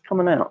that. It's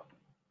coming out.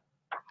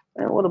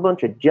 Man, what a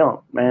bunch of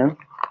junk, man.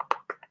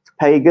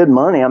 Pay good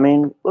money. I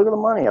mean, look at the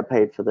money I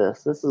paid for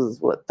this. This is,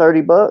 what,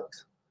 30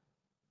 bucks?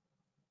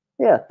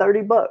 Yeah,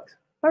 30 bucks.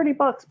 30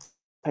 bucks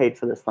paid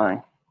for this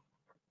thing.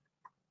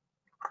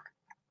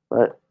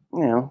 But,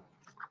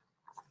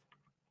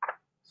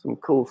 some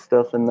cool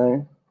stuff in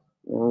there.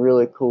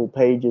 Really cool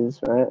pages,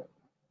 right?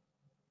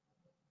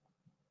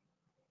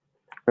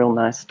 Real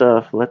nice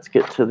stuff. Let's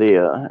get to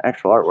the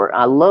actual artwork.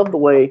 I love the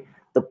way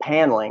the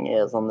paneling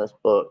is on this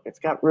book. It's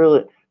got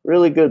really,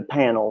 really good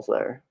panels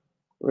there.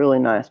 Really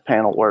nice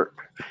panel work.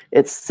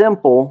 It's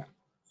simple,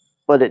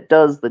 but it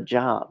does the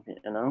job,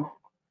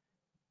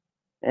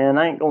 And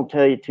I ain't going to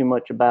tell you too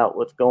much about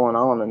what's going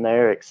on in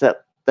there,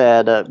 except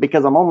that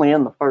because I'm only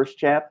in the first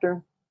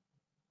chapter.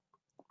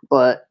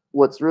 But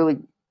what's really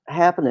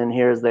happening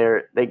here is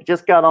they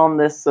just got on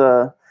this,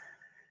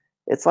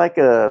 it's like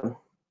a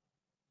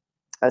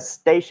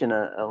station,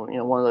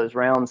 one of those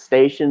round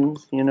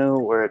stations,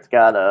 where it's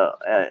got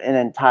an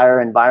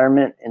entire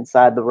environment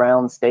inside the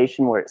round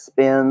station where it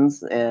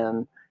spins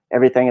and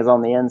everything is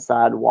on the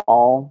inside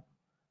wall.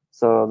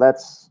 So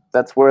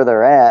that's where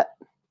they're at.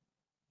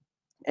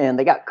 And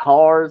they got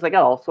cars, they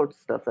got all sorts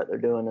of stuff that they're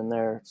doing in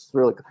there. It's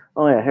really cool.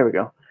 Oh yeah, here we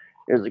go.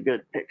 Here's a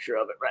good picture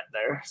of it right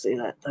there. See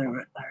that thing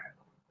right there?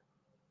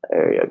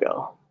 There you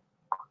go.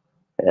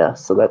 Yeah,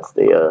 so that's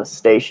the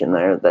station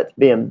there that's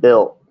being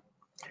built.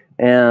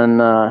 And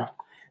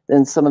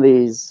then some of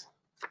these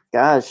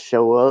guys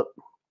show up,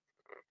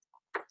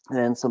 and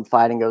then some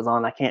fighting goes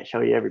on. I can't show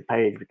you every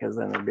page because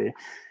then it'd be,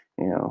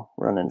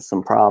 running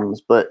some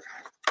problems. But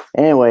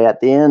anyway,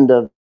 at the end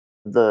of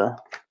the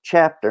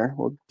chapter,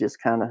 we'll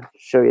just kind of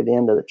show you the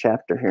end of the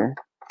chapter here,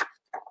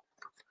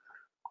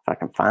 if I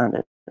can find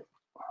it.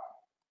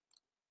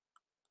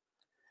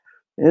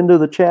 End of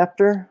the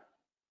chapter.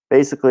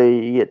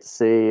 Basically, you get to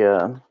see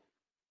the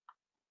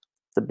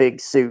big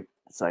suit.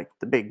 It's like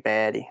the big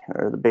baddie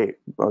or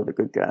the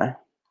good guy.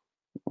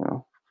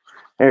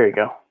 There you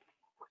go.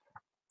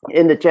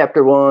 Into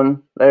chapter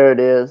 1. There it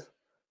is.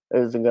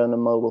 There's the Gundam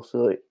mobile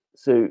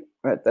suit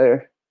right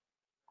there.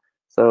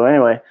 So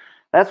anyway,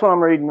 that's what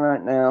I'm reading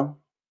right now.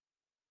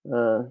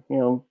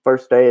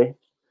 First day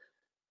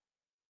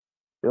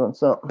doing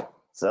something.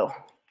 So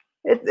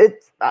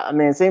it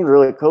seems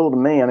really cool to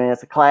me. I mean,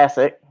 it's a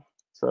classic.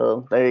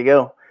 So there you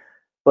go.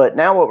 But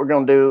now what we're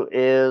going to do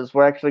is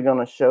we're actually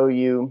going to show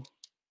you.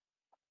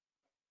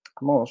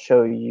 I'm going to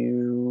show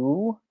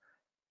you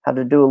how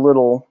to do a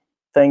little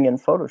thing in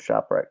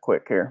Photoshop right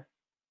quick here.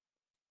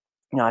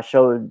 I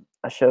showed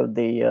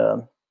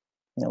the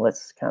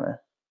let's kind of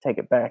take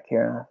it back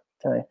here and I'll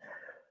tell you.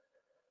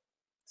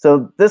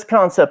 So this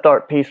concept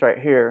art piece right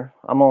here,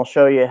 I'm going to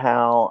show you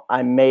how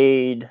I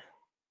made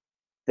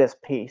this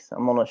piece.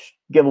 I'm going to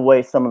give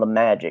away some of the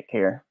magic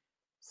here.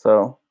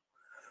 So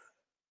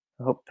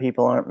I hope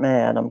people aren't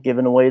mad. I'm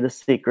giving away the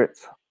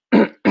secrets.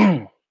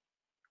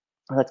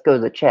 Let's go to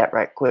the chat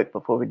right quick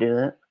before we do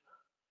that.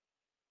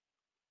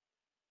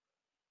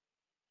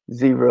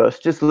 Z-Rush,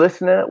 just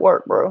listening at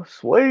work, bro.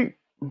 Sweet.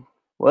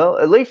 Well,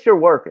 at least you're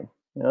working.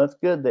 It's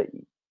good that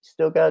you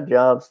still got a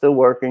job, still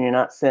working. You're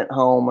not sent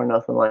home or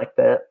nothing like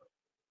that.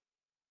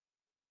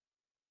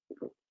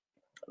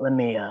 Let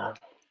me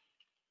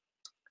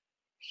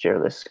share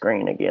this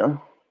screen again.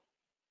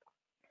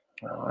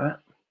 All right.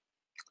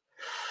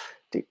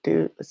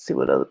 Let's see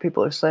what other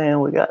people are saying.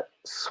 We got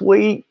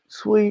sweet.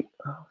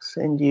 I'll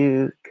send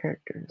you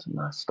characters in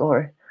my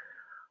story.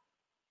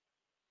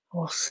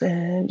 I'll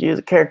send you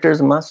the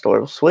characters in my story.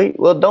 Well, sweet.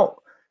 Well, don't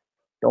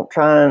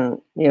try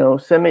and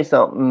send me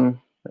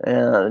something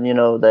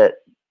that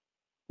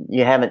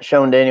you haven't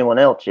shown to anyone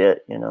else yet.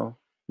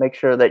 Make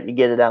sure that you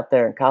get it out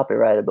there and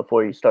copyright it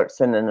before you start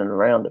sending it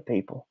around to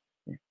people.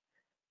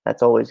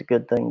 That's always a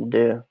good thing to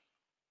do.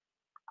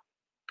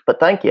 But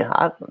thank you.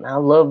 I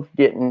love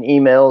getting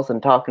emails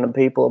and talking to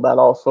people about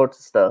all sorts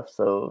of stuff.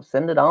 So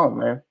send it on,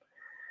 man.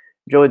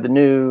 Enjoyed the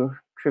new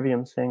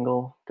Trivium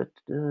single,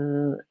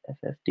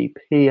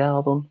 FFDP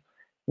album.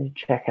 You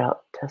check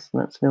out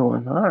Testament's new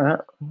one. All right.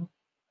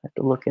 Have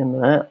to look into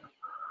that.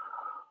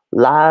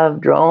 Live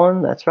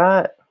drawing. That's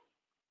right.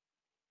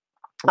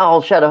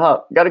 Oh,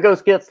 Shadowhawk. Gotta go,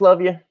 Skits.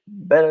 Love you.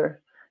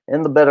 Better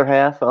in the better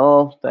half.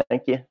 Oh,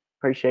 thank you.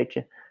 Appreciate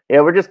you.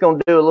 Yeah, we're just going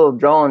to do a little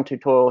drawing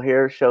tutorial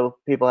here, show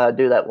people how to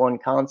do that one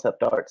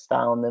concept art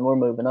style, and then we're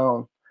moving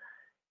on.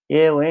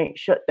 Yeah, we ain't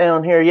shut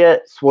down here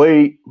yet.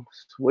 Sweet.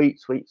 Sweet,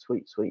 sweet,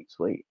 sweet, sweet,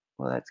 sweet.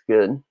 Well, that's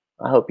good.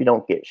 I hope you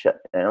don't get shut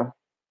down.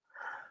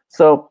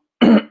 So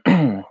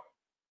let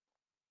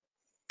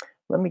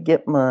me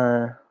get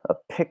a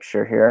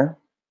picture here.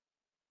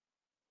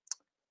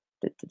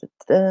 Did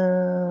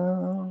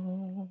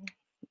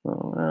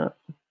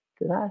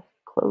I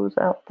close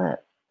out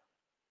that?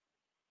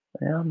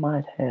 Yeah, I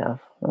might have.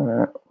 All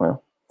right,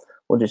 well,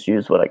 we'll just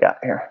use what I got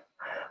here.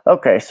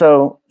 Okay,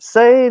 so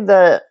say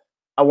that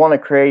I want to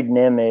create an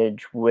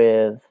image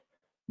with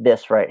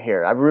this right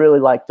here. I really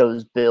like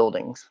those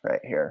buildings right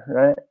here,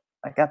 right?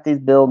 I got these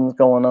buildings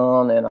going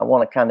on and I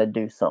want to kind of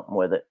do something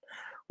with it.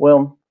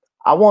 Well,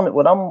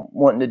 what I'm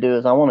wanting to do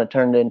is I want to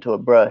turn it into a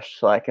brush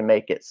so I can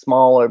make it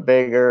smaller,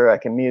 bigger. I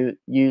can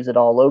use it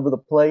all over the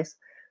place.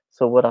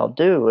 So what I'll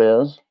do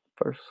is,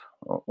 first,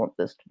 I don't want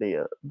this to be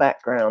a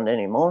background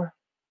anymore.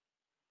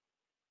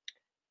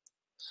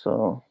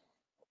 So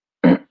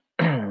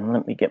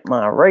let me get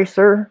my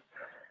eraser,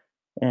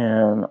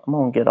 and I'm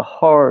going to get a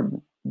hard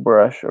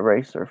brush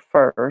eraser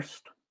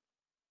first.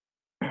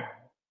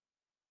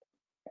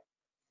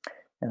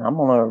 And I'm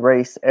going to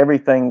erase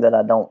everything that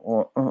I don't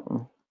want.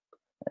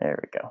 There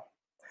we go.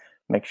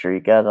 Make sure you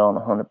got it on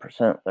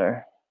 100%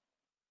 there.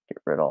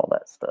 Get rid of all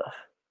that stuff.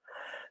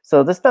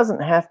 So this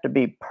doesn't have to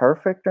be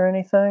perfect or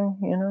anything,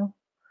 you know,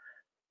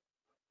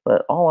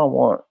 but all I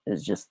want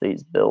is just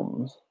these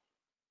buildings.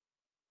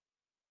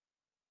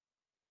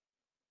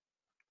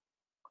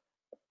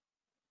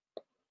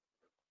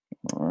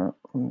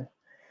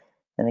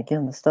 And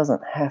again, this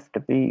doesn't have to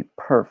be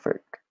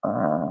perfect.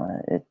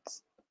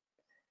 It's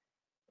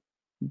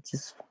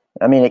just,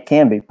 I mean, it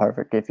can be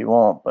perfect if you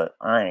want, but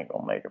I ain't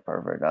gonna make it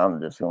perfect.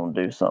 I'm just gonna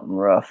do something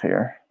rough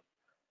here.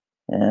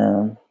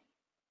 And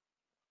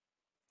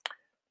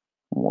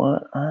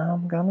what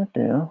I'm gonna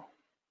do,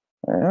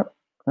 there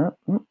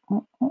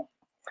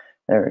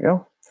we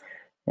go.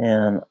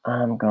 And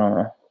I'm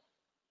gonna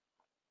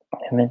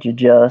image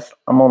adjust.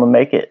 I'm gonna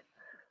make it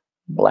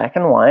black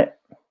and white.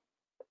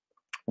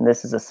 And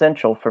this is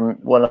essential for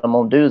what I'm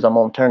gonna do is I'm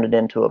gonna turn it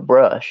into a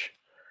brush.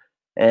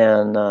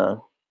 And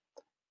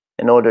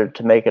in order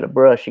to make it a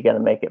brush, you got to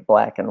make it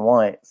black and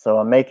white. So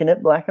I'm making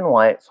it black and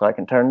white so I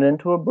can turn it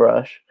into a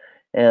brush.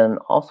 And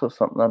also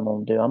something I'm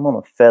going to do, I'm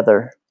going to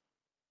feather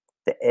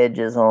the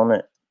edges on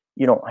it.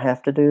 You don't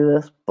have to do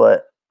this,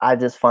 but I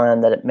just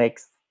find that it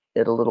makes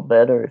it a little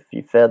better if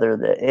you feather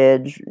the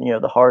edge, you know,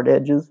 the hard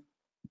edges.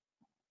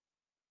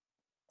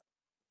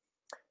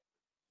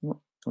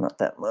 Not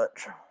that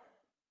much.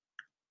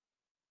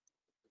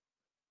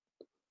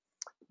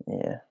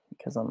 Yeah,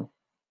 because I'm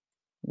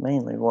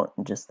mainly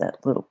wanting just that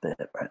little bit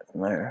right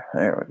in there.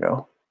 There we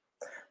go.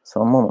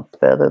 So I'm going to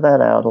feather that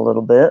out a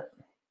little bit.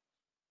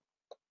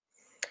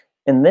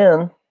 And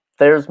then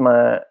there's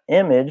my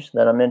image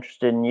that I'm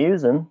interested in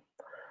using.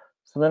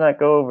 So then I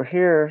go over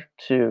here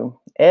to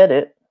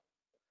edit,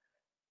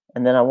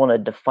 and then I want to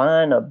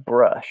define a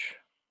brush.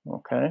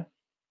 Okay.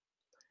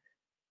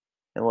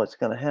 And what's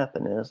going to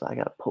happen is I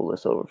got to pull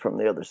this over from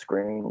the other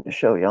screen to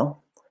show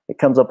y'all. It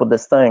comes up with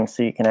this thing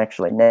so you can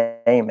actually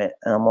name it.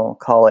 And I'm going to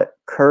call it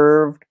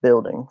curved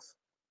buildings.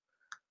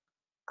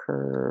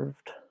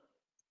 Curved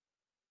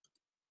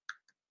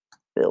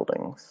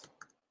buildings.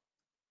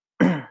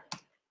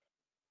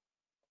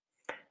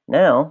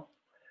 Now,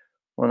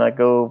 when I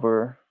go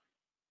over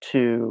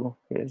to,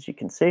 as you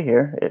can see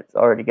here, it's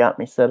already got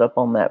me set up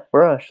on that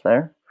brush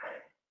there.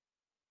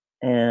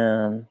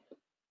 And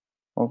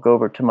I'll go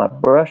over to my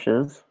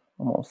brushes.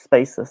 I'm going to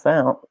space this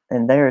out,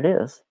 and there it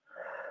is.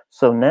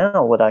 So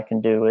now what I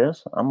can do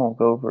is I'm going to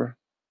go over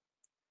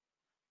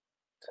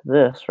to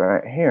this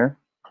right here.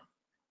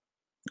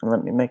 And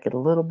let me make it a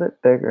little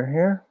bit bigger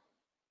here.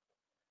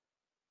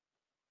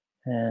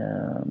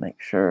 And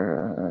make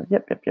sure,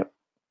 yep.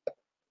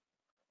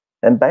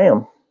 And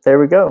bam, there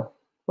we go.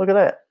 Look at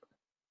that.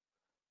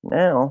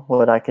 Now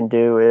what I can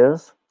do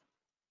is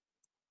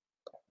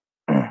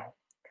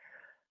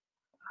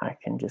I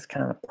can just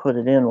kind of put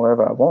it in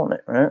wherever I want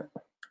it, right?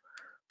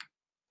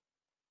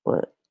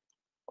 But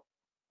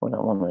what I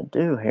want to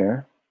do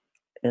here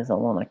is I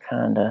want to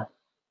kind of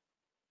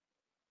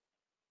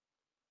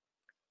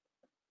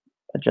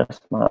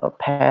adjust my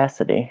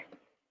opacity,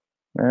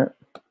 right?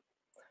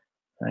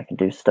 I can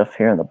do stuff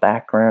here in the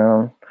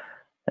background.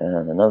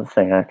 And another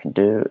thing I can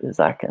do is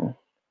I can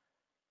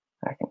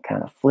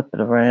kind of flip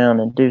it around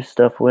and do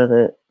stuff with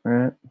it,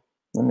 right?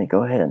 Let me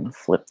go ahead and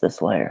flip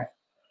this layer.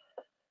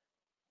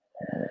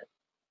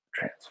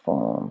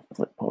 Transform,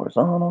 flip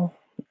horizontal,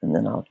 and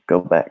then I'll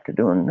go back to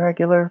doing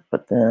regular,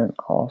 but then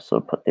also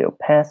put the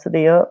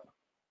opacity up.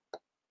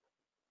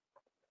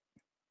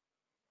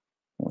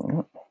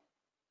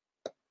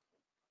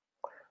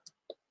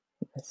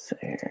 Let's see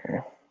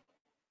here.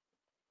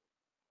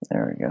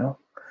 There we go.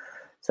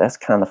 So that's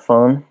kind of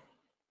fun.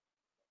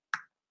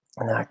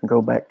 And then I can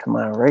go back to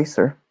my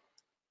eraser.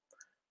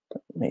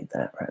 Need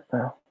that right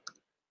now.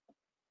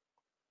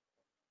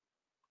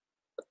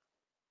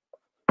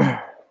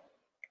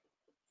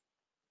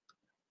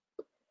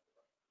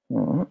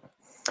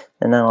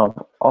 And now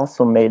I've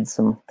also made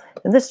some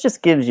And this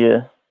just gives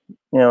you,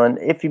 and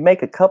if you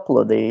make a couple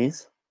of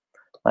these,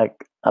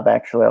 like I've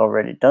actually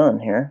already done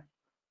here.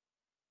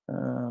 I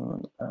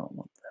don't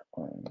want that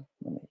one.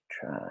 Let me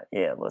try.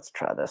 Yeah, let's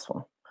try this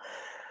one.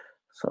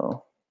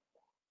 So,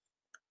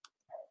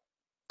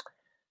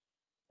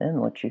 then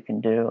what you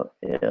can do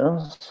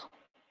is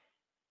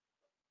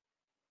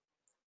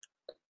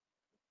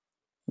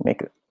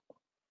make it.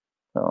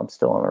 Oh, I'm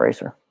still on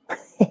eraser.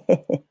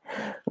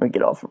 Let me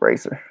get off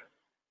eraser.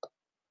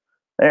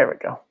 There we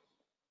go.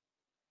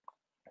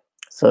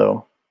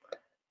 So,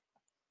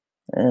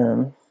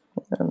 and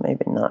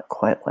maybe not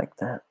quite like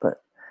that,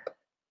 but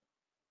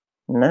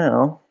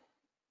now,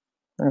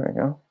 there we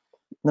go.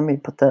 Let me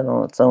put that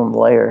on its own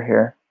layer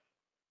here.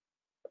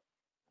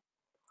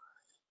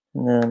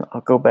 And then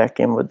I'll go back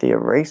in with the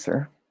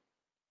eraser.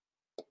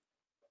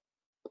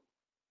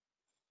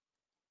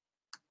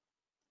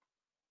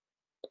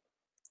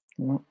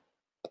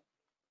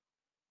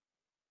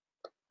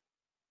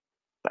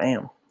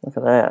 Bam, look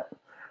at that.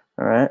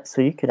 All right,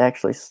 so you could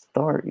actually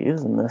start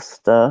using this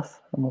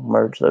stuff. I'm gonna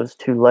merge those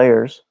two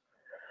layers.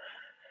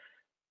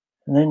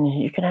 And then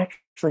you can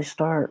actually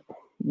start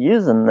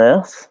using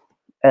this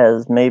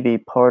as maybe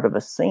part of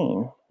a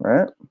scene,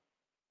 right?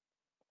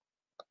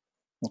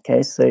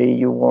 Okay, say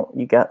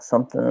you got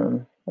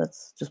something,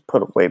 let's just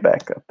put it way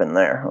back up in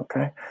there,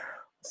 okay?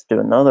 Let's do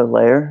another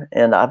layer,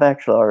 and I've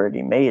actually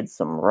already made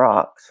some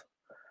rocks.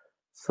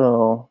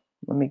 So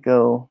let me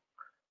go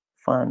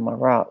find my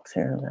rocks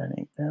here. That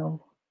ain't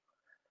them.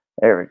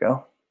 There we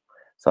go.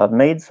 So I've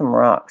made some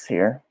rocks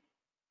here,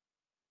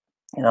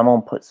 and I'm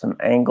gonna put some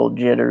angle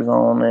jitters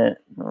on it,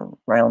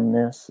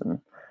 roundness and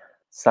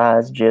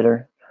size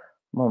jitter.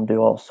 I'm gonna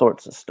do all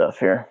sorts of stuff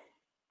here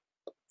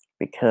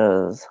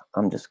because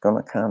I'm just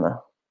gonna kind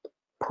of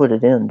put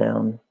it in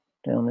down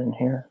in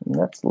here, and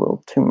that's a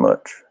little too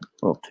much,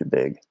 a little too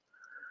big.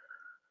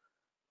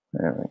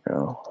 There we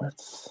go.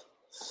 Let's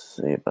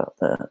see about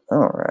that.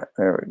 All right,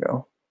 there we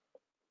go.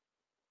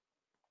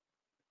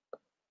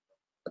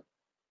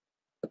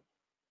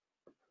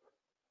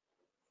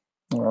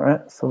 All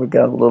right, so we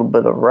got a little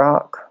bit of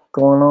rock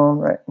going on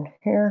right in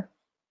here.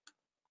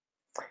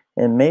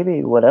 And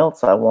maybe what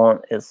else I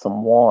want is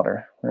some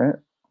water, right?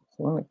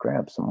 So let me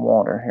grab some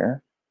water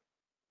here.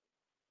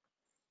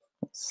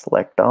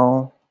 Select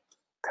all,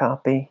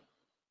 copy.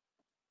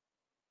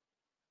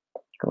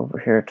 Go over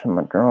here to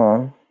my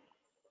drawing.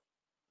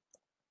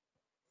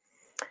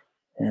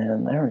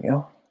 And there we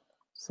go.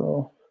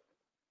 So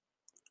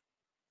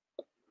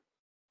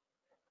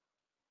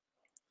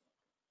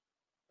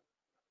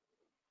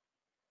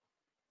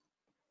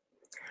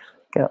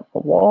got the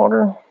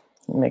water.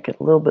 Make it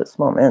a little bit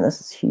small. Man, this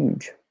is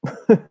huge.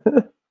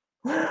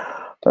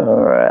 All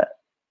right.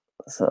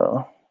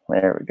 So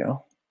there we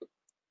go.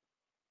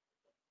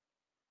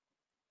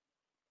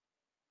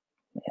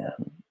 Yeah,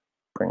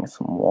 bring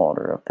some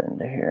water up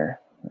into here.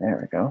 There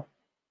we go.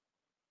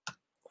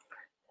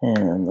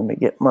 And let me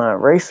get my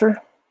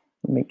eraser.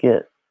 Let me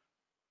get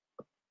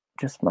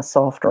just my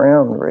soft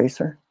round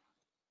eraser.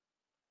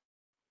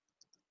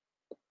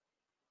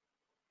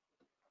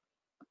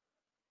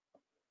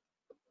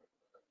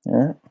 All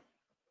right.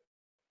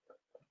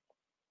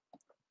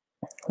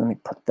 Let me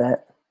put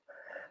that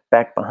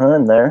back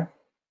behind there.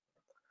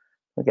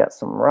 We got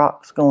some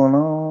rocks going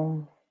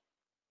on.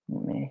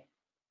 Let me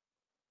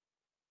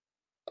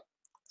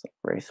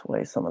erase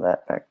away some of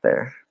that back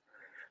there.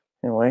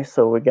 Anyway,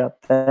 so we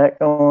got that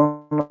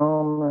going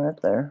on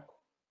right there.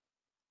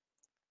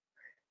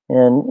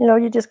 And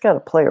you just got to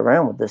play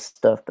around with this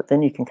stuff, but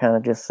then you can kind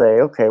of just say,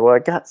 okay, well, I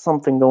got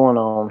something going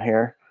on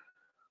here.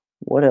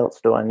 What else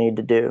do I need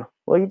to do?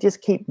 Well, you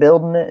just keep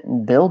building it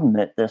and building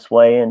it this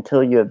way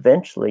until you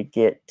eventually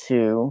get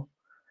to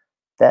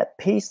that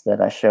piece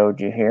that I showed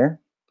you here.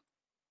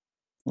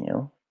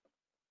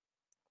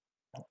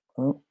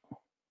 Oh,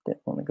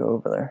 didn't want to go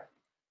over there.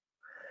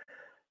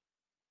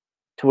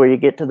 To where you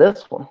get to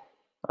this one.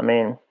 I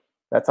mean,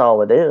 that's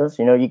all it is.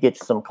 You get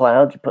you some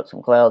clouds, you put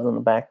some clouds in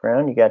the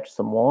background, you got you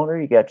some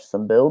water, you got you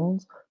some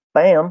buildings.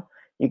 Bam,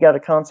 you got a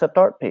concept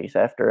art piece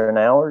after an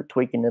hour,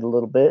 tweaking it a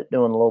little bit,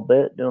 doing a little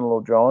bit, doing a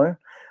little drawing.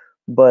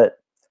 But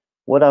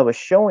what I was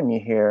showing you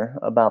here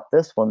about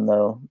this one,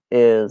 though,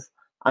 is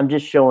I'm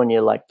just showing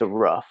you like the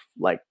rough,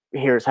 like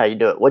here's how you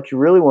do it. What you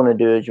really want to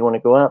do is you want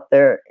to go out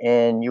there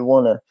and you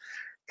want to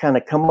kind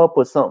of come up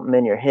with something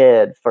in your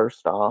head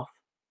first off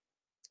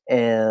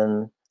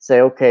and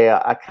say, okay,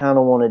 I kind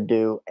of want to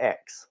do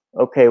X.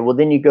 Okay, well,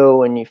 then you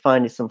go and you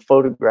find you some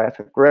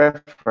photographic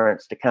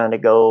reference to kind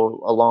of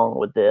go along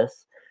with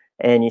this.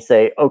 And you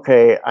say,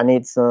 okay, I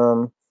need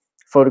some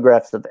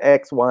photographs of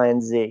X, Y,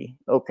 and Z.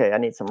 Okay, I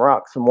need some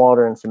rocks, some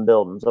water, and some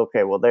buildings.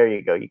 Okay, well, there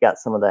you go. You got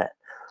some of that.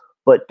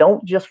 But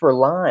don't just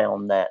rely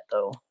on that,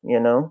 though.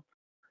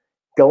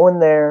 Go in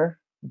there,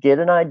 get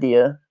an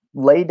idea,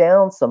 lay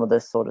down some of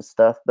this sort of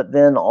stuff, but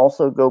then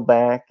also go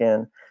back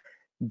and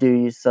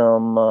do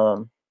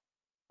some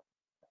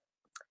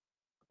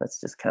let's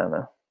just kind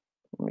of,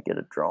 let me get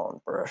a drawing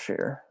brush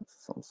here of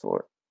some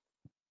sort.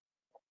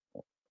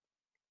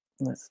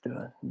 Let's do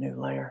a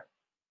new layer.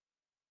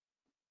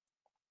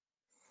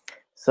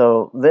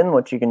 So then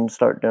what you can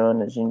start doing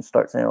is you can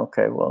start saying,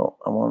 okay, well,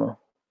 I want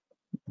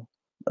to,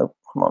 oh,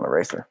 I'm on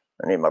eraser.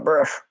 I need my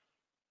brush.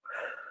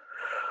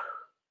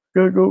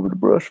 Gotta go over the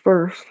brush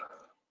first.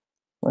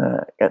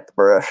 Got the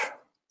brush.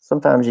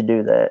 Sometimes you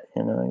do that,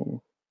 you know,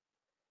 you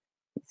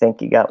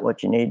think you got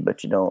what you need,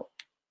 but you don't.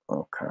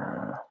 Okay.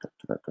 I'll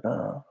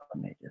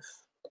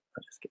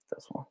just get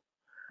this one.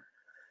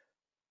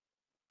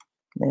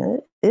 Man,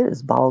 it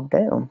is bogged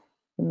down.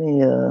 Let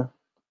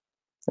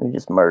me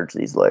just merge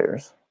these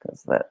layers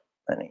because that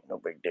ain't no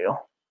big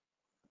deal.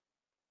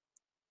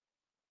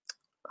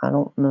 I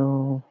don't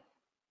know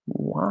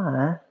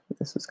why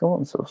this is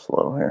going so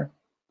slow here.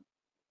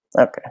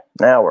 Okay,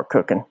 now we're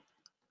cooking.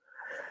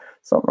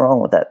 Something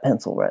wrong with that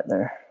pencil right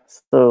there.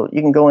 So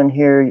you can go in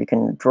here, you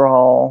can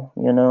draw,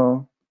 you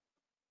know,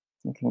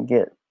 you can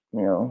get,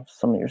 you know,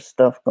 some of your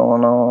stuff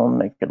going on,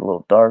 make it a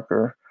little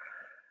darker.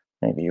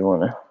 Maybe you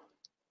want to,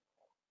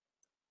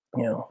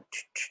 you know,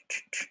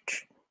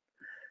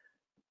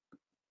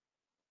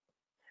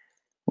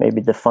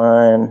 maybe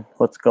define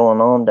what's going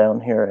on down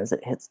here as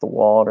it hits the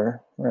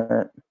water,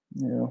 right?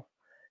 You know,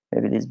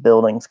 maybe these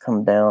buildings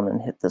come down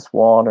and hit this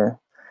water.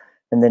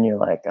 And then you're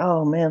like,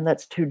 oh man,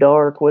 that's too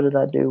dark. What did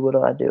I do? What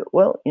do I do?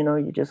 Well, you know,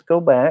 you just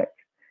go back,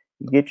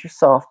 you get your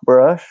soft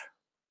brush,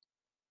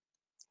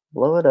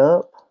 blow it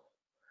up,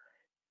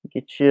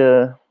 get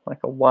you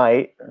like a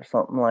white or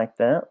something like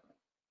that.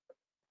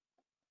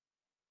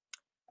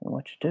 And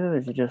what you do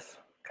is you just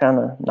kind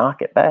of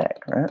knock it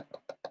back, right?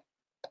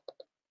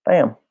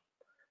 Bam.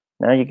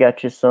 Now you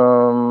got you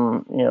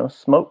some, you know,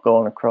 smoke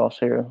going across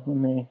here. Let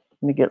me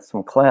get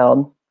some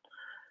cloud.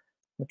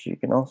 What you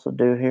can also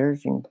do here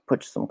is you can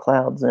put some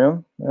clouds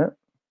in, right?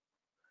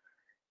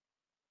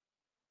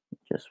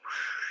 Just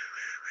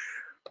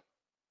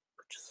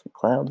put some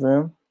clouds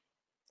in.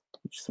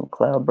 Get some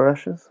cloud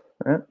brushes,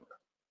 right?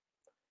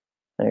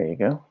 There you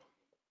go.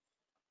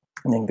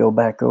 And then go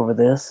back over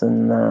this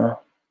and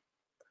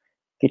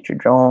get your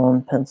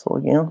drawing pencil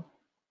again.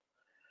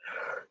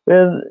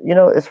 And, you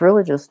know, it's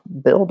really just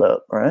build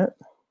up, right?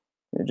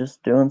 You're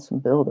just doing some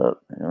build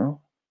up, you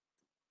know?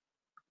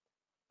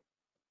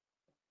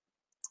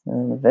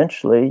 And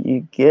eventually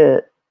you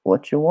get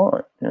what you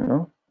want, you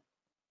know?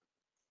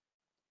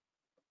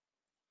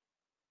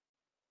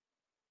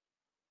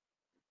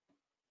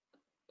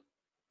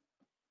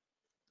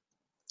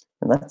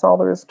 And that's all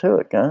there is to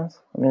it, guys.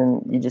 I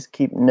mean, you just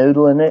keep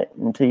noodling it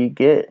until you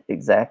get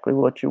exactly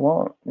what you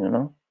want, you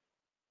know?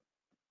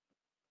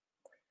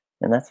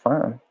 And that's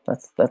fine.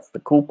 That's the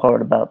cool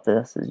part about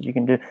this is you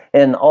can do.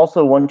 And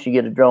also, once you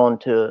get it drawn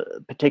to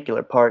a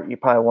particular part, you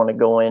probably want to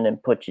go in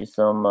and put you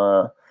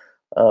some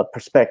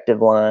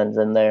perspective lines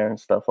in there and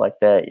stuff like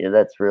that. Yeah,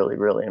 that's really,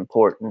 really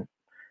important.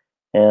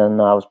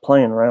 And I was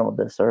playing around with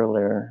this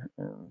earlier.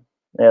 And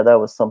yeah,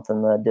 that was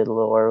something that I did a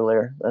little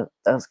earlier. That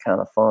was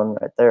kind of fun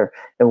right there.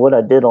 And what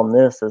I did on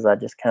this is I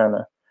just kind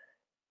of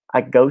I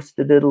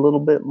ghosted it a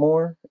little bit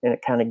more, and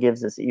it kind of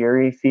gives this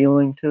eerie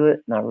feeling to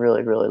it. And I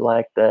really, really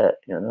like that.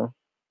 You know,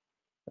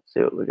 let's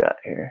see what we got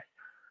here.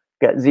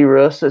 Got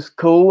Zerus. That's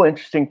cool,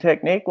 interesting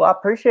technique. Well, I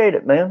appreciate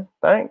it, man.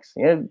 Thanks.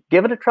 You know,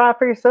 give it a try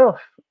for yourself.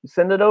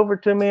 Send it over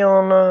to me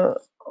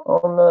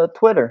on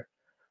Twitter.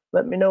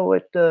 Let me know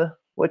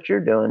what you're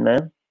doing,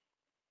 man.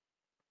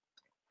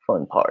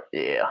 Fun part,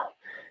 yeah.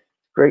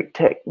 Great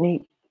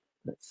technique.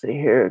 Let's see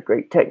here.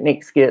 Great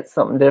technique skits,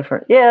 something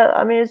different. Yeah,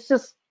 I mean, it's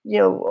just, you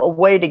know, a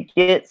way to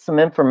get some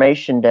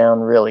information down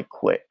really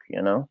quick,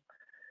 you know.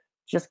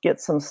 Just get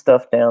some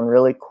stuff down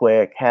really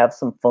quick, have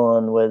some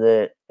fun with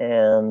it,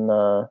 and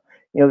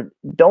you know,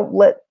 don't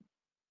let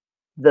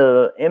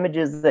the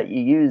images that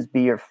you use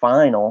be your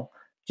final.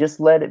 Just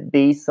let it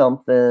be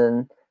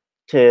something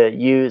to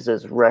use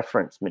as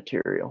reference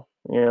material.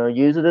 You know,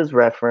 use it as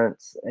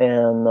reference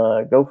and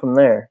go from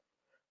there.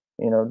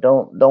 You know,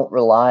 don't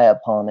rely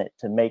upon it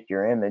to make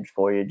your image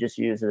for you. Just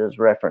use it as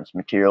reference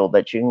material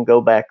that you can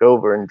go back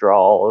over and draw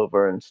all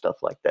over and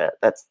stuff like that.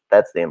 That's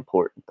the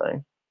important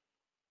thing.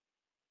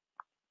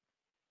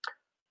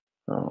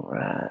 All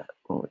right,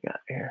 what we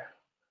got here?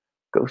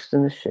 Ghost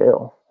in the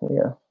Shell.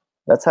 Yeah,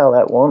 that's how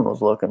that one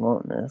was looking,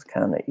 wasn't it? It's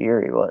kind of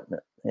eerie, wasn't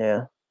it?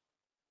 Yeah,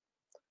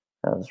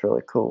 that was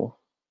really cool.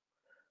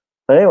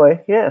 But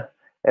anyway, yeah,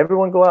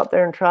 everyone go out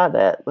there and try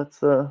that.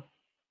 It's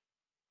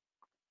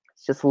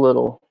just a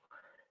little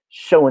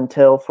show and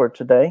tell for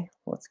today.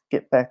 Let's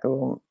get back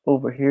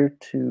over here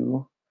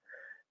to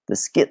the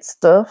skit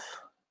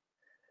stuff.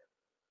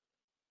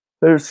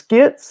 There's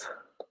skits.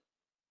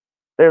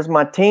 There's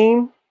my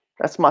team.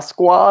 That's my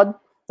squad.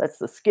 That's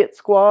the skit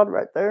squad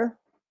right there.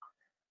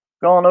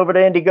 Go on over to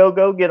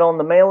Indiegogo, get on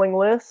the mailing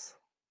list.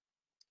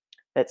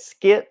 That's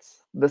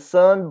Skits, The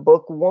Sun,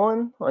 Book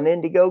 1 on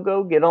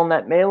Indiegogo. Get on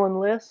that mailing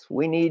list.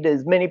 We need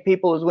as many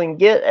people as we can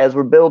get as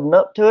we're building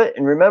up to it.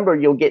 And remember,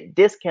 you'll get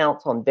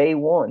discounts on day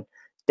one.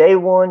 Day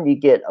one, you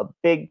get a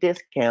big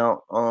discount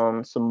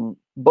on some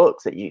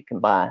books that you can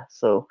buy.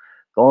 So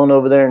go on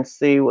over there and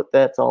see what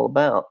that's all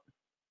about.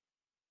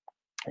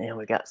 And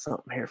we got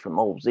something here from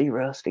old Z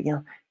Rust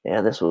again.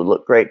 Yeah, this would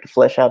look great to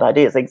flesh out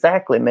ideas.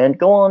 Exactly, man.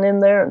 Go on in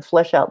there and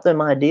flesh out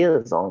them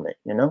ideas on it,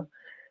 you know?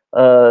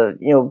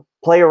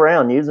 Play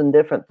around using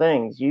different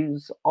things.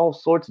 Use all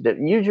sorts of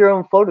different. Use your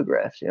own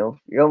photographs. Your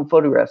own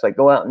photographs. Like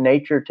go out in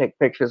nature, take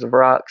pictures of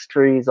rocks,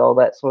 trees, all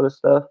that sort of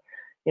stuff.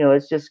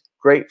 It's just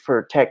great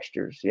for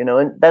textures.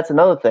 And that's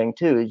another thing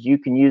too is you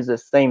can use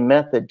this same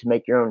method to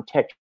make your own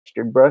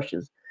textured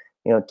brushes.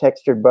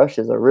 Textured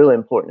brushes are really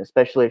important,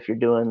 especially if you're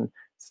doing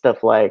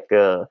stuff like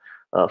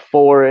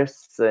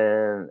forests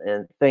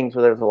and things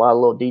where there's a lot of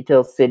little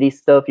details, city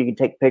stuff. You can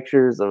take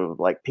pictures of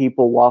like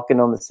people walking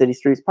on the city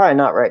streets. Probably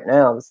not right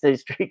now. The city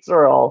streets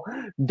are all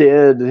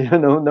dead.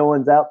 No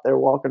one's out there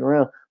walking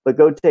around. But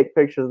go take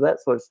pictures of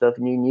that sort of stuff,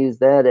 and you can use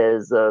that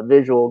as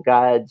visual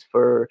guides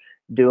for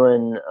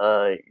doing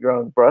your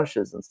own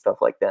brushes and stuff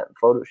like that in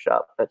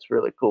Photoshop. That's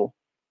really cool.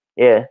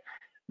 Yeah,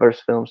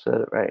 Verse Film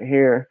said it right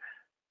here.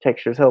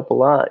 Textures help a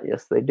lot.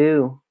 Yes, they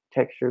do.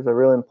 Textures are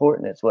really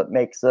important. It's what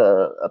makes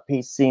a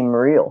piece seem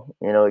real.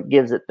 It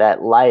gives it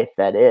that life,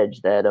 that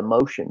edge, that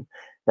emotion.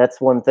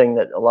 That's one thing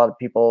that a lot of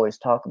people always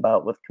talk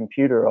about with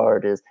computer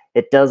art is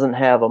it doesn't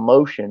have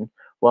emotion.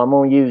 Well, I'm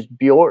going to use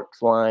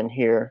Bjork's line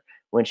here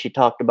when she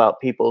talked about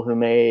people who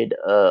made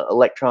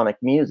electronic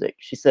music.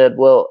 She said,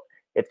 well,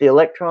 if the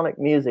electronic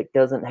music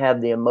doesn't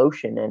have the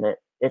emotion in it,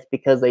 it's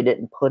because they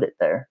didn't put it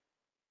there.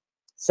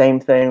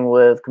 Same thing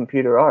with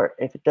computer art.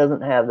 If it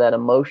doesn't have that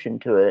emotion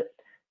to it,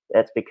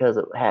 that's because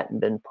it hadn't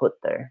been put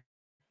there.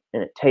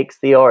 And it takes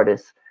the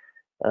artist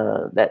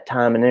that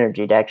time and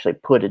energy to actually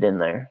put it in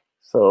there.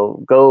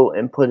 So go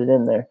and put it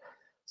in there.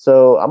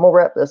 So I'm going to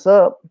wrap this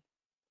up.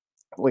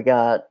 We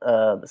got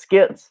the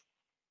Skits,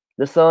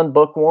 The Sun,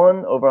 Book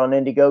 1 over on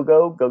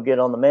Indiegogo. Go get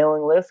on the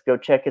mailing list. Go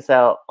check us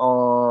out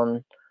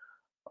on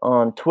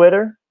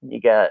Twitter. You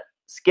got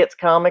Skits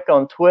Comic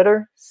on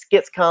Twitter,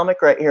 Skits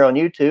Comic right here on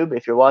YouTube.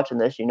 If you're watching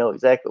this, you know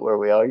exactly where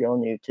we are. You're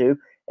on YouTube.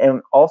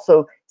 And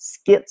also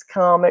Skits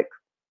Comic,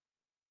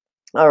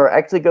 or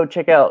actually go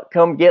check out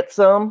Come Get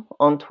Some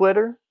on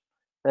Twitter.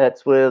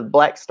 That's with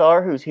Black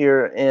Star, who's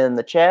here in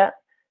the chat.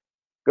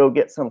 Go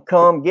get some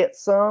Come Get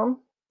Some.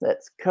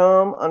 That's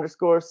come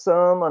underscore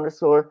some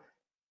underscore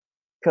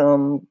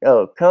come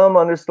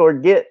underscore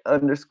get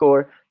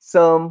underscore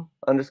some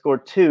underscore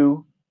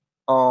 2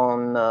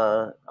 on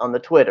the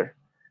Twitter.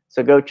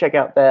 So go check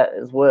out that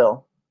as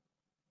well.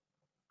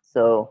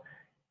 So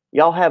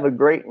y'all have a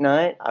great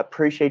night. I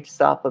appreciate you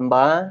stopping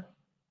by.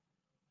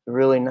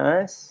 Really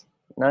nice.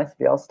 Nice of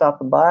y'all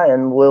stopping by,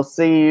 and we'll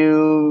see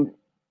you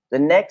the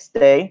next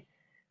day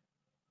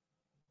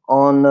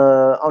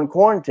on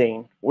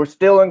quarantine. We're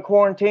still in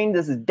quarantine.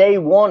 This is day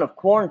 1 of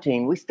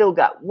quarantine. We still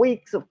got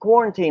weeks of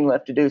quarantine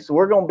left to do. So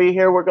we're going to be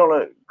here. We're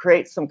going to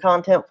create some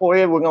content for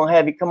you. We're going to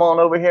have you come on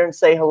over here and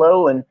say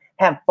hello and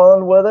have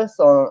fun with us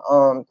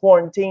on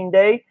quarantine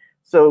day.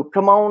 So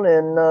come on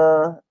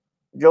and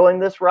join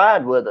this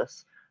ride with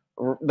us.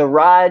 The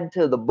ride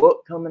to the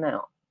book coming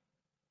out.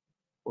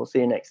 We'll see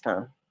you next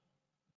time.